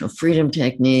emotional freedom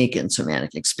technique and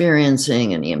somatic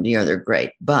experiencing and EMDR, they're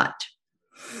great. But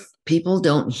people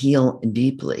don't heal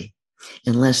deeply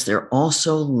unless they're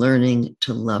also learning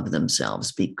to love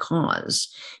themselves,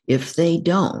 because if they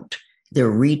don't, they're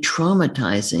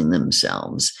re-traumatizing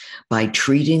themselves by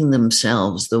treating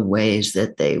themselves the ways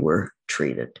that they were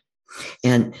treated.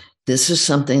 And this is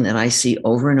something that I see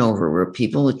over and over, where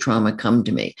people with trauma come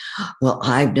to me. Well,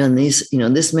 I've done these,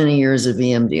 this many years of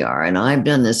EMDR, and I've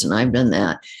done this and I've done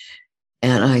that,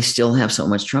 and I still have so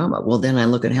much trauma. Well, then I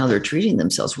look at how they're treating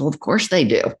themselves. Well, of course they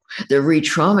do. They're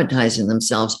re-traumatizing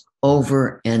themselves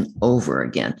over and over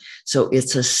again. So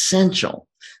it's essential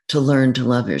to learn to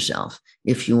love yourself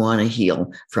if you want to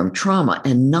heal from trauma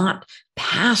and not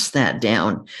pass that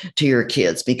down to your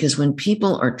kids. Because when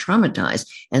people are traumatized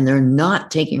and they're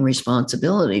not taking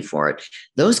responsibility for it,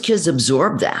 those kids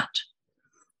absorb that.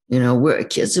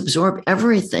 Kids absorb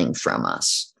everything from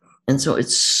us. And so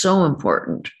it's so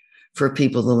important for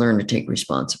people to learn to take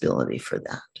responsibility for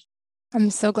that. I'm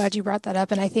so glad you brought that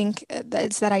up. And I think that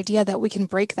it's that idea that we can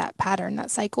break that pattern, that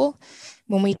cycle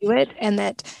when we do it. And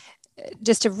that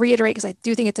just to reiterate, because I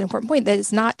do think it's an important point, that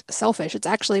it's not selfish. It's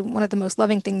actually one of the most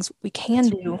loving things we can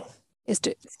do is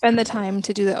to spend the time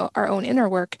to do our own inner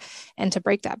work and to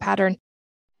break that pattern.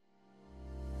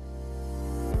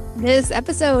 This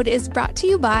episode is brought to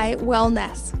you by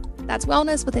Wellness. That's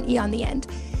wellness with an E on the end.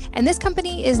 And this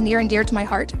company is near and dear to my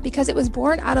heart because it was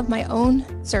born out of my own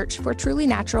search for truly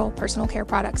natural personal care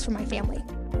products for my family.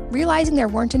 Realizing there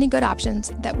weren't any good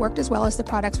options that worked as well as the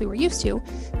products we were used to,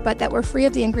 but that were free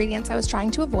of the ingredients I was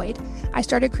trying to avoid, I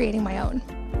started creating my own.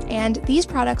 And these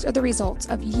products are the results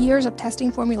of years of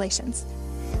testing formulations.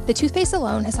 The toothpaste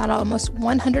alone has had almost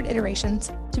 100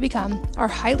 iterations to become our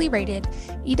highly rated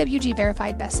EWG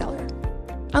verified bestseller.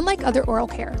 Unlike other oral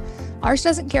care, ours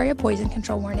doesn't carry a poison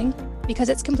control warning because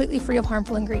it's completely free of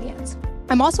harmful ingredients.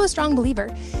 I'm also a strong believer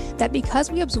that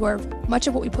because we absorb much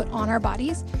of what we put on our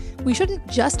bodies, we shouldn't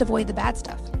just avoid the bad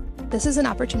stuff. This is an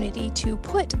opportunity to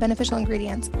put beneficial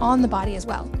ingredients on the body as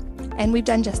well, and we've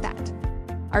done just that.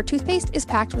 Our toothpaste is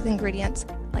packed with ingredients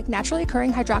like naturally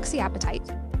occurring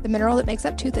hydroxyapatite, the mineral that makes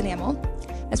up tooth enamel,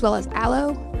 as well as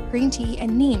aloe, green tea,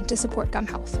 and neem to support gum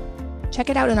health. Check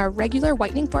it out in our regular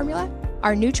whitening formula,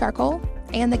 our new charcoal,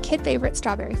 and the kid favorite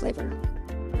strawberry flavor.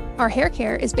 Our hair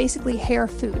care is basically hair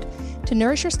food to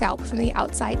nourish your scalp from the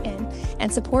outside in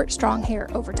and support strong hair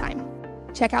over time.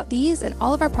 Check out these and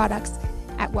all of our products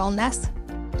at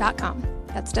wellness.com.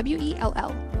 That's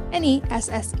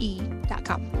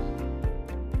WELLNESSE.com.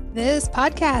 This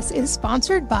podcast is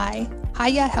sponsored by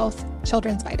Hiya Health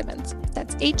Children's Vitamins.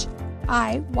 That's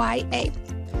HIYA.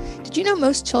 Did you know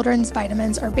most children's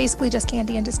vitamins are basically just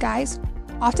candy in disguise?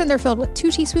 Often they're filled with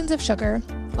 2 teaspoons of sugar,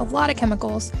 a lot of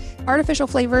chemicals, artificial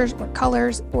flavors or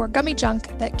colors, or gummy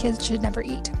junk that kids should never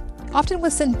eat. Often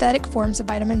with synthetic forms of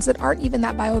vitamins that aren't even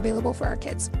that bioavailable for our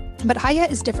kids. But Hiya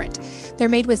is different. They're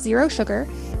made with 0 sugar,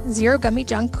 0 gummy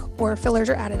junk or fillers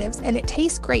or additives, and it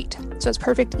tastes great, so it's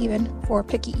perfect even for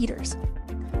picky eaters.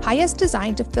 Hiya is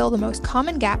designed to fill the most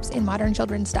common gaps in modern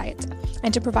children's diets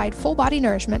and to provide full body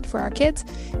nourishment for our kids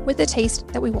with a taste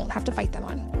that we won't have to fight them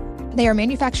on. They are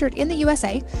manufactured in the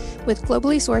USA with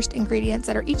globally sourced ingredients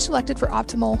that are each selected for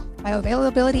optimal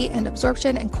bioavailability and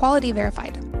absorption and quality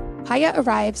verified. Hiya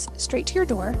arrives straight to your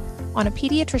door on a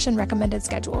pediatrician recommended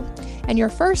schedule, and your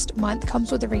first month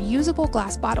comes with a reusable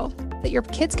glass bottle that your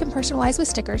kids can personalize with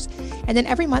stickers, and then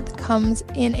every month comes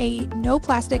in a no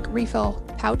plastic refill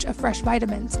pouch of fresh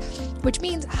vitamins, which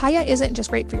means Hiya isn't just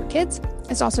great for your kids,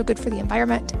 it's also good for the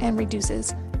environment and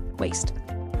reduces waste.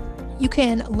 You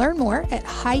can learn more at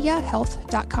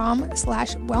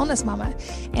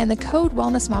hiyahealth.com/wellnessmama, and the code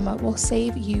wellnessmama will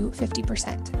save you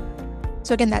 50%.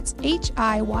 So again, that's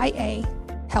HIYA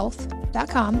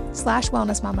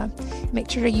health.com/wellnessmama. Make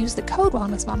sure to use the code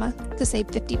wellnessmama to save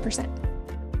 50%.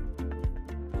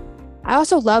 I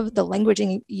also love the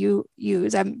languaging you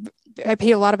use. I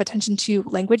pay a lot of attention to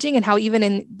languaging and how even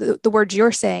in the words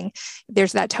you're saying,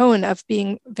 there's that tone of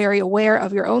being very aware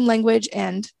of your own language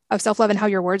and of self-love and how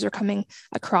your words are coming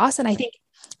across. And I think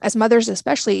as mothers,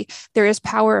 especially, there is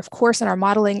power, of course, in our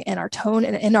modeling and our tone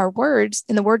and in our words,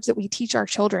 in the words that we teach our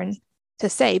children to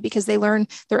say, because they learn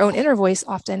their own inner voice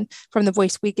often from the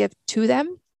voice we give to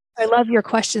them. I love your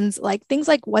questions, like things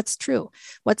like what's true,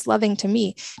 what's loving to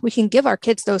me. We can give our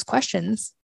kids those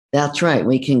questions. That's right.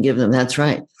 We can give them. That's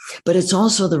right. But it's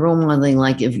also the role modeling.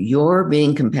 Like if you're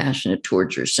being compassionate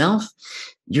towards yourself,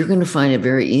 you're going to find it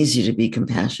very easy to be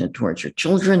compassionate towards your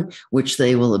children, which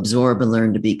they will absorb and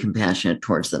learn to be compassionate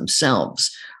towards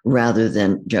themselves rather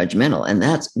than judgmental. And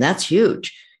that's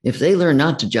huge. If they learn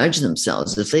not to judge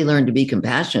themselves, if they learn to be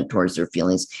compassionate towards their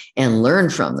feelings and learn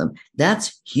from them,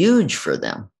 that's huge for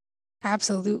them.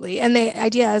 Absolutely. And the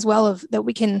idea as well of that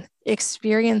we can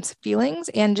experience feelings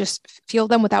and just feel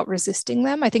them without resisting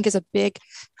them, I think is a big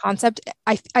concept.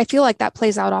 I feel like that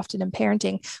plays out often in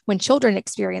parenting. When children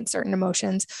experience certain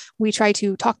emotions, we try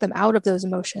to talk them out of those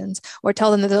emotions or tell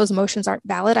them that those emotions aren't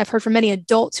valid. I've heard from many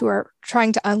adults who are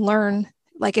trying to unlearn,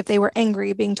 like if they were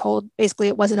angry, being told basically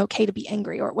it wasn't okay to be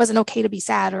angry, or it wasn't okay to be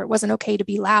sad, or it wasn't okay to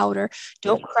be loud, or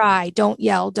don't cry, don't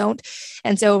yell, don't.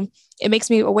 And so it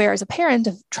makes me aware as a parent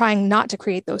of trying not to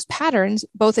create those patterns,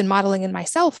 both in modeling in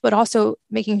myself, but also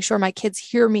making sure my kids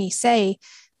hear me say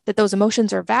that those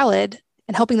emotions are valid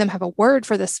and helping them have a word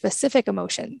for the specific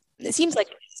emotion. It seems like,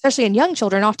 especially in young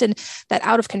children, often that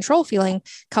out of control feeling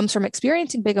comes from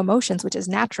experiencing big emotions, which is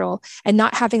natural, and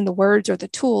not having the words or the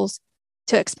tools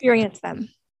to experience them.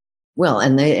 Well,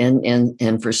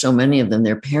 and for so many of them,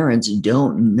 their parents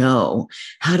don't know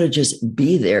how to just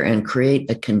be there and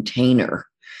create a container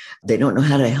They don't know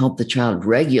how to help the child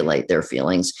regulate their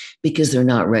feelings because they're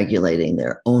not regulating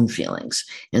their own feelings.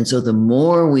 And so the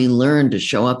more we learn to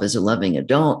show up as a loving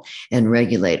adult and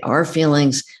regulate our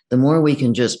feelings, the more we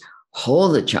can just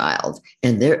hold the child,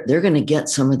 and they're going to get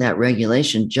some of that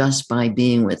regulation just by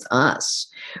being with us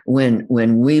when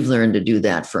we've learned to do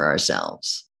that for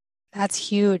ourselves. That's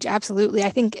huge. Absolutely. I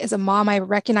think as a mom, I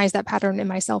recognize that pattern in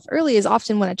myself early. Is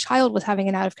often when a child was having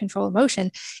an out of control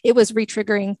emotion, it was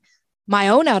re-triggering my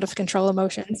own out of control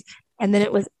emotions, and then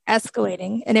it was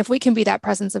escalating. And if we can be that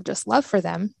presence of just love for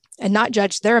them and not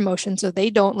judge their emotions, so they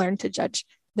don't learn to judge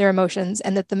their emotions,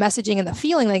 and that the messaging and the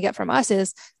feeling they get from us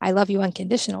is, I love you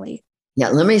unconditionally. Yeah,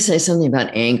 let me say something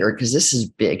about anger, because this is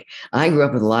big. I grew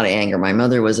up with a lot of anger. My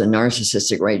mother was a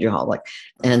narcissistic rageaholic.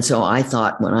 And so I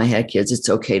thought when I had kids, it's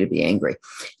okay to be angry.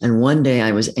 And one day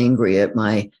I was angry at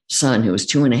my son, who was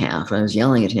 2.5. I was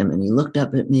yelling at him, and he looked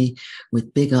up at me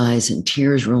with big eyes and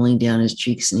tears rolling down his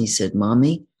cheeks. And he said,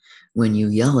 "Mommy, when you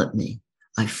yell at me,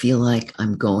 I feel like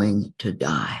I'm going to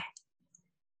die."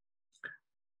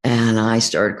 And I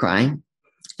started crying,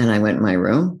 and I went in my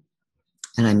room,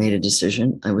 and I made a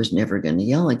decision I was never going to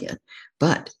yell again.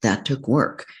 But that took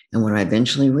work. And when I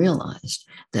eventually realized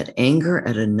that anger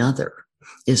at another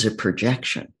is a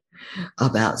projection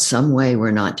about some way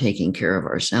we're not taking care of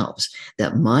ourselves,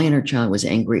 that my inner child was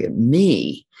angry at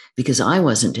me because I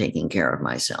wasn't taking care of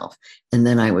myself. And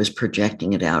then I was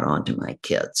projecting it out onto my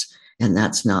kids. And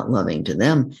that's not loving to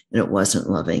them, and it wasn't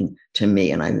loving to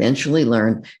me. And I eventually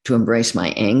learned to embrace my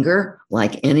anger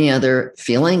like any other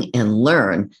feeling and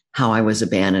learn how I was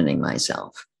abandoning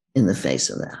myself in the face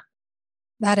of that.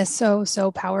 That is so,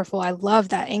 so powerful. I love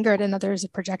that anger at another is a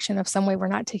projection of some way we're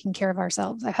not taking care of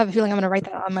ourselves. I have a feeling I'm going to write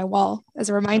that on my wall as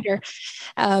a reminder.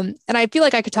 And I feel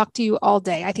like I could talk to you all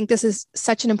day. I think this is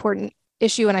such an important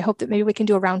issue. And I hope that maybe we can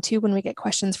do a round 2 when we get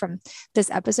questions from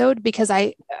this episode, because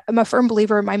I am a firm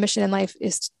believer my mission in life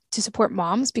is to support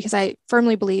moms, because I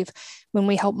firmly believe when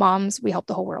we help moms, we help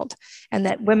the whole world, and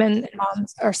that women and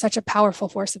moms are such a powerful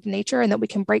force of nature, and that we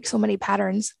can break so many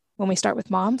patterns when we start with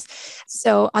moms.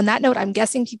 So on that note, I'm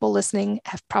guessing people listening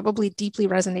have probably deeply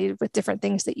resonated with different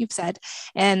things that you've said,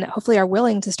 and hopefully are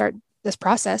willing to start this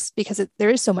process, because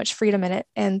there is so much freedom in it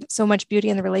and so much beauty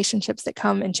in the relationships that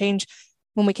come and change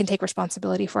when we can take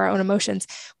responsibility for our own emotions.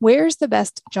 Where's the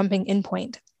best jumping in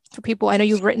point for people? I know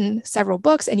you've written several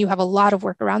books and you have a lot of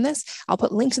work around this. I'll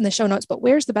put links in the show notes, but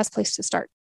where's the best place to start?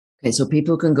 Okay, so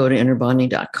people can go to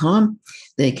innerbonding.com.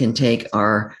 They can take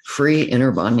our free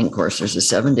inner bonding course. There's a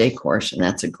 7-day course, and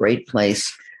that's a great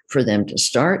place for them to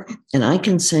start. And I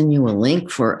can send you a link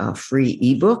for a free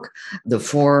ebook, The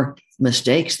 4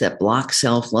 Mistakes That Block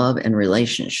Self-Love and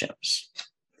Relationships.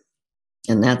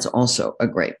 And that's also a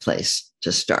great place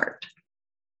to start.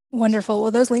 Wonderful. Well,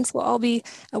 those links will all be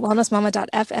at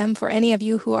wellnessmama.fm for any of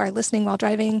you who are listening while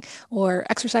driving or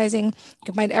exercising. You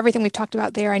can find everything we've talked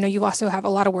about there. I know you also have a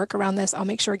lot of work around this. I'll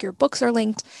make sure your books are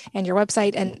linked and your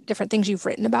website and different things you've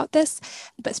written about this.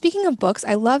 But speaking of books,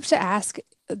 I love to ask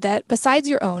that besides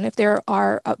your own, if there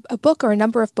are a book or a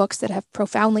number of books that have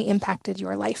profoundly impacted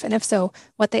your life, and if so,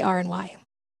 what they are and why.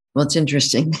 Well, it's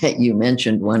interesting that you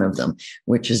mentioned one of them,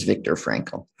 which is Viktor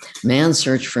Frankl. Man's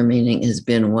Search for Meaning has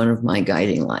been one of my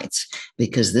guiding lights,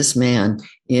 because this man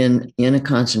in a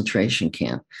concentration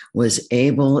camp was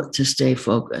able to stay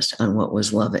focused on what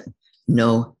was loving,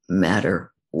 no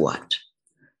matter what.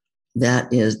 That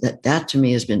to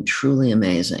me has been truly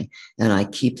amazing. And I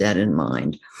keep that in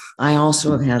mind. I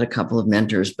also have had a couple of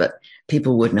mentors, but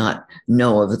people would not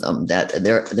know of them, that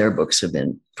their books have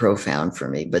been profound for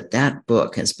me. But that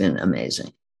book has been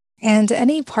amazing. And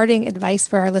any parting advice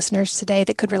for our listeners today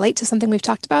that could relate to something we've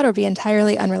talked about or be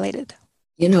entirely unrelated?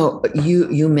 You know,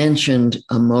 you mentioned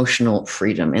emotional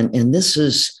freedom. And this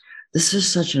is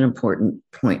such an important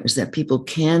point, is that people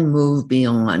can move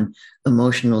beyond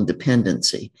emotional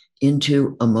dependency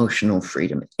into emotional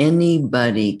freedom.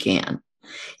 Anybody can.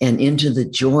 And into the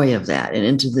joy of that, and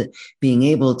into the being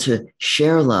able to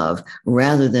share love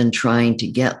rather than trying to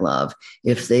get love.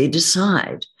 If they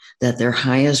decide that their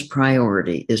highest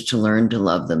priority is to learn to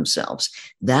love themselves,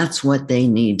 that's what they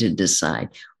need to decide.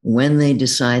 When they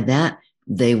decide that,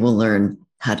 they will learn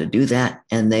how to do that,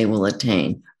 and they will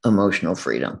attain emotional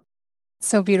freedom.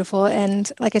 So beautiful.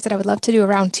 And like I said, I would love to do a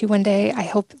round 2 one day. I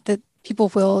hope that people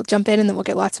will jump in and then we'll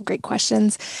get lots of great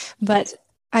questions. But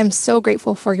I'm so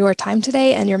grateful for your time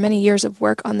today and your many years of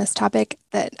work on this topic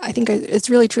that I think is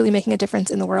really, truly making a difference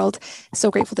in the world.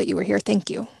 So grateful that you were here. Thank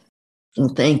you. Well,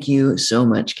 thank you so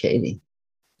much, Katie.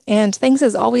 And thanks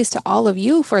as always to all of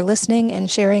you for listening and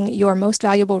sharing your most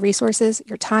valuable resources,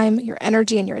 your time, your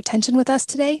energy, and your attention with us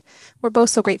today. We're both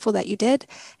so grateful that you did.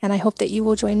 And I hope that you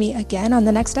will join me again on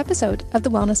the next episode of the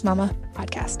Wellness Mama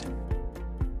podcast.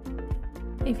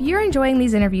 If you're enjoying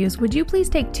these interviews, would you please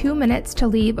take 2 minutes to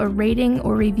leave a rating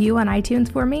or review on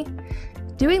iTunes for me?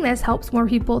 Doing this helps more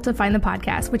people to find the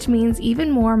podcast, which means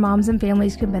even more moms and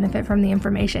families can benefit from the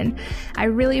information. I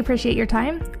really appreciate your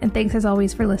time, and thanks as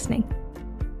always for listening.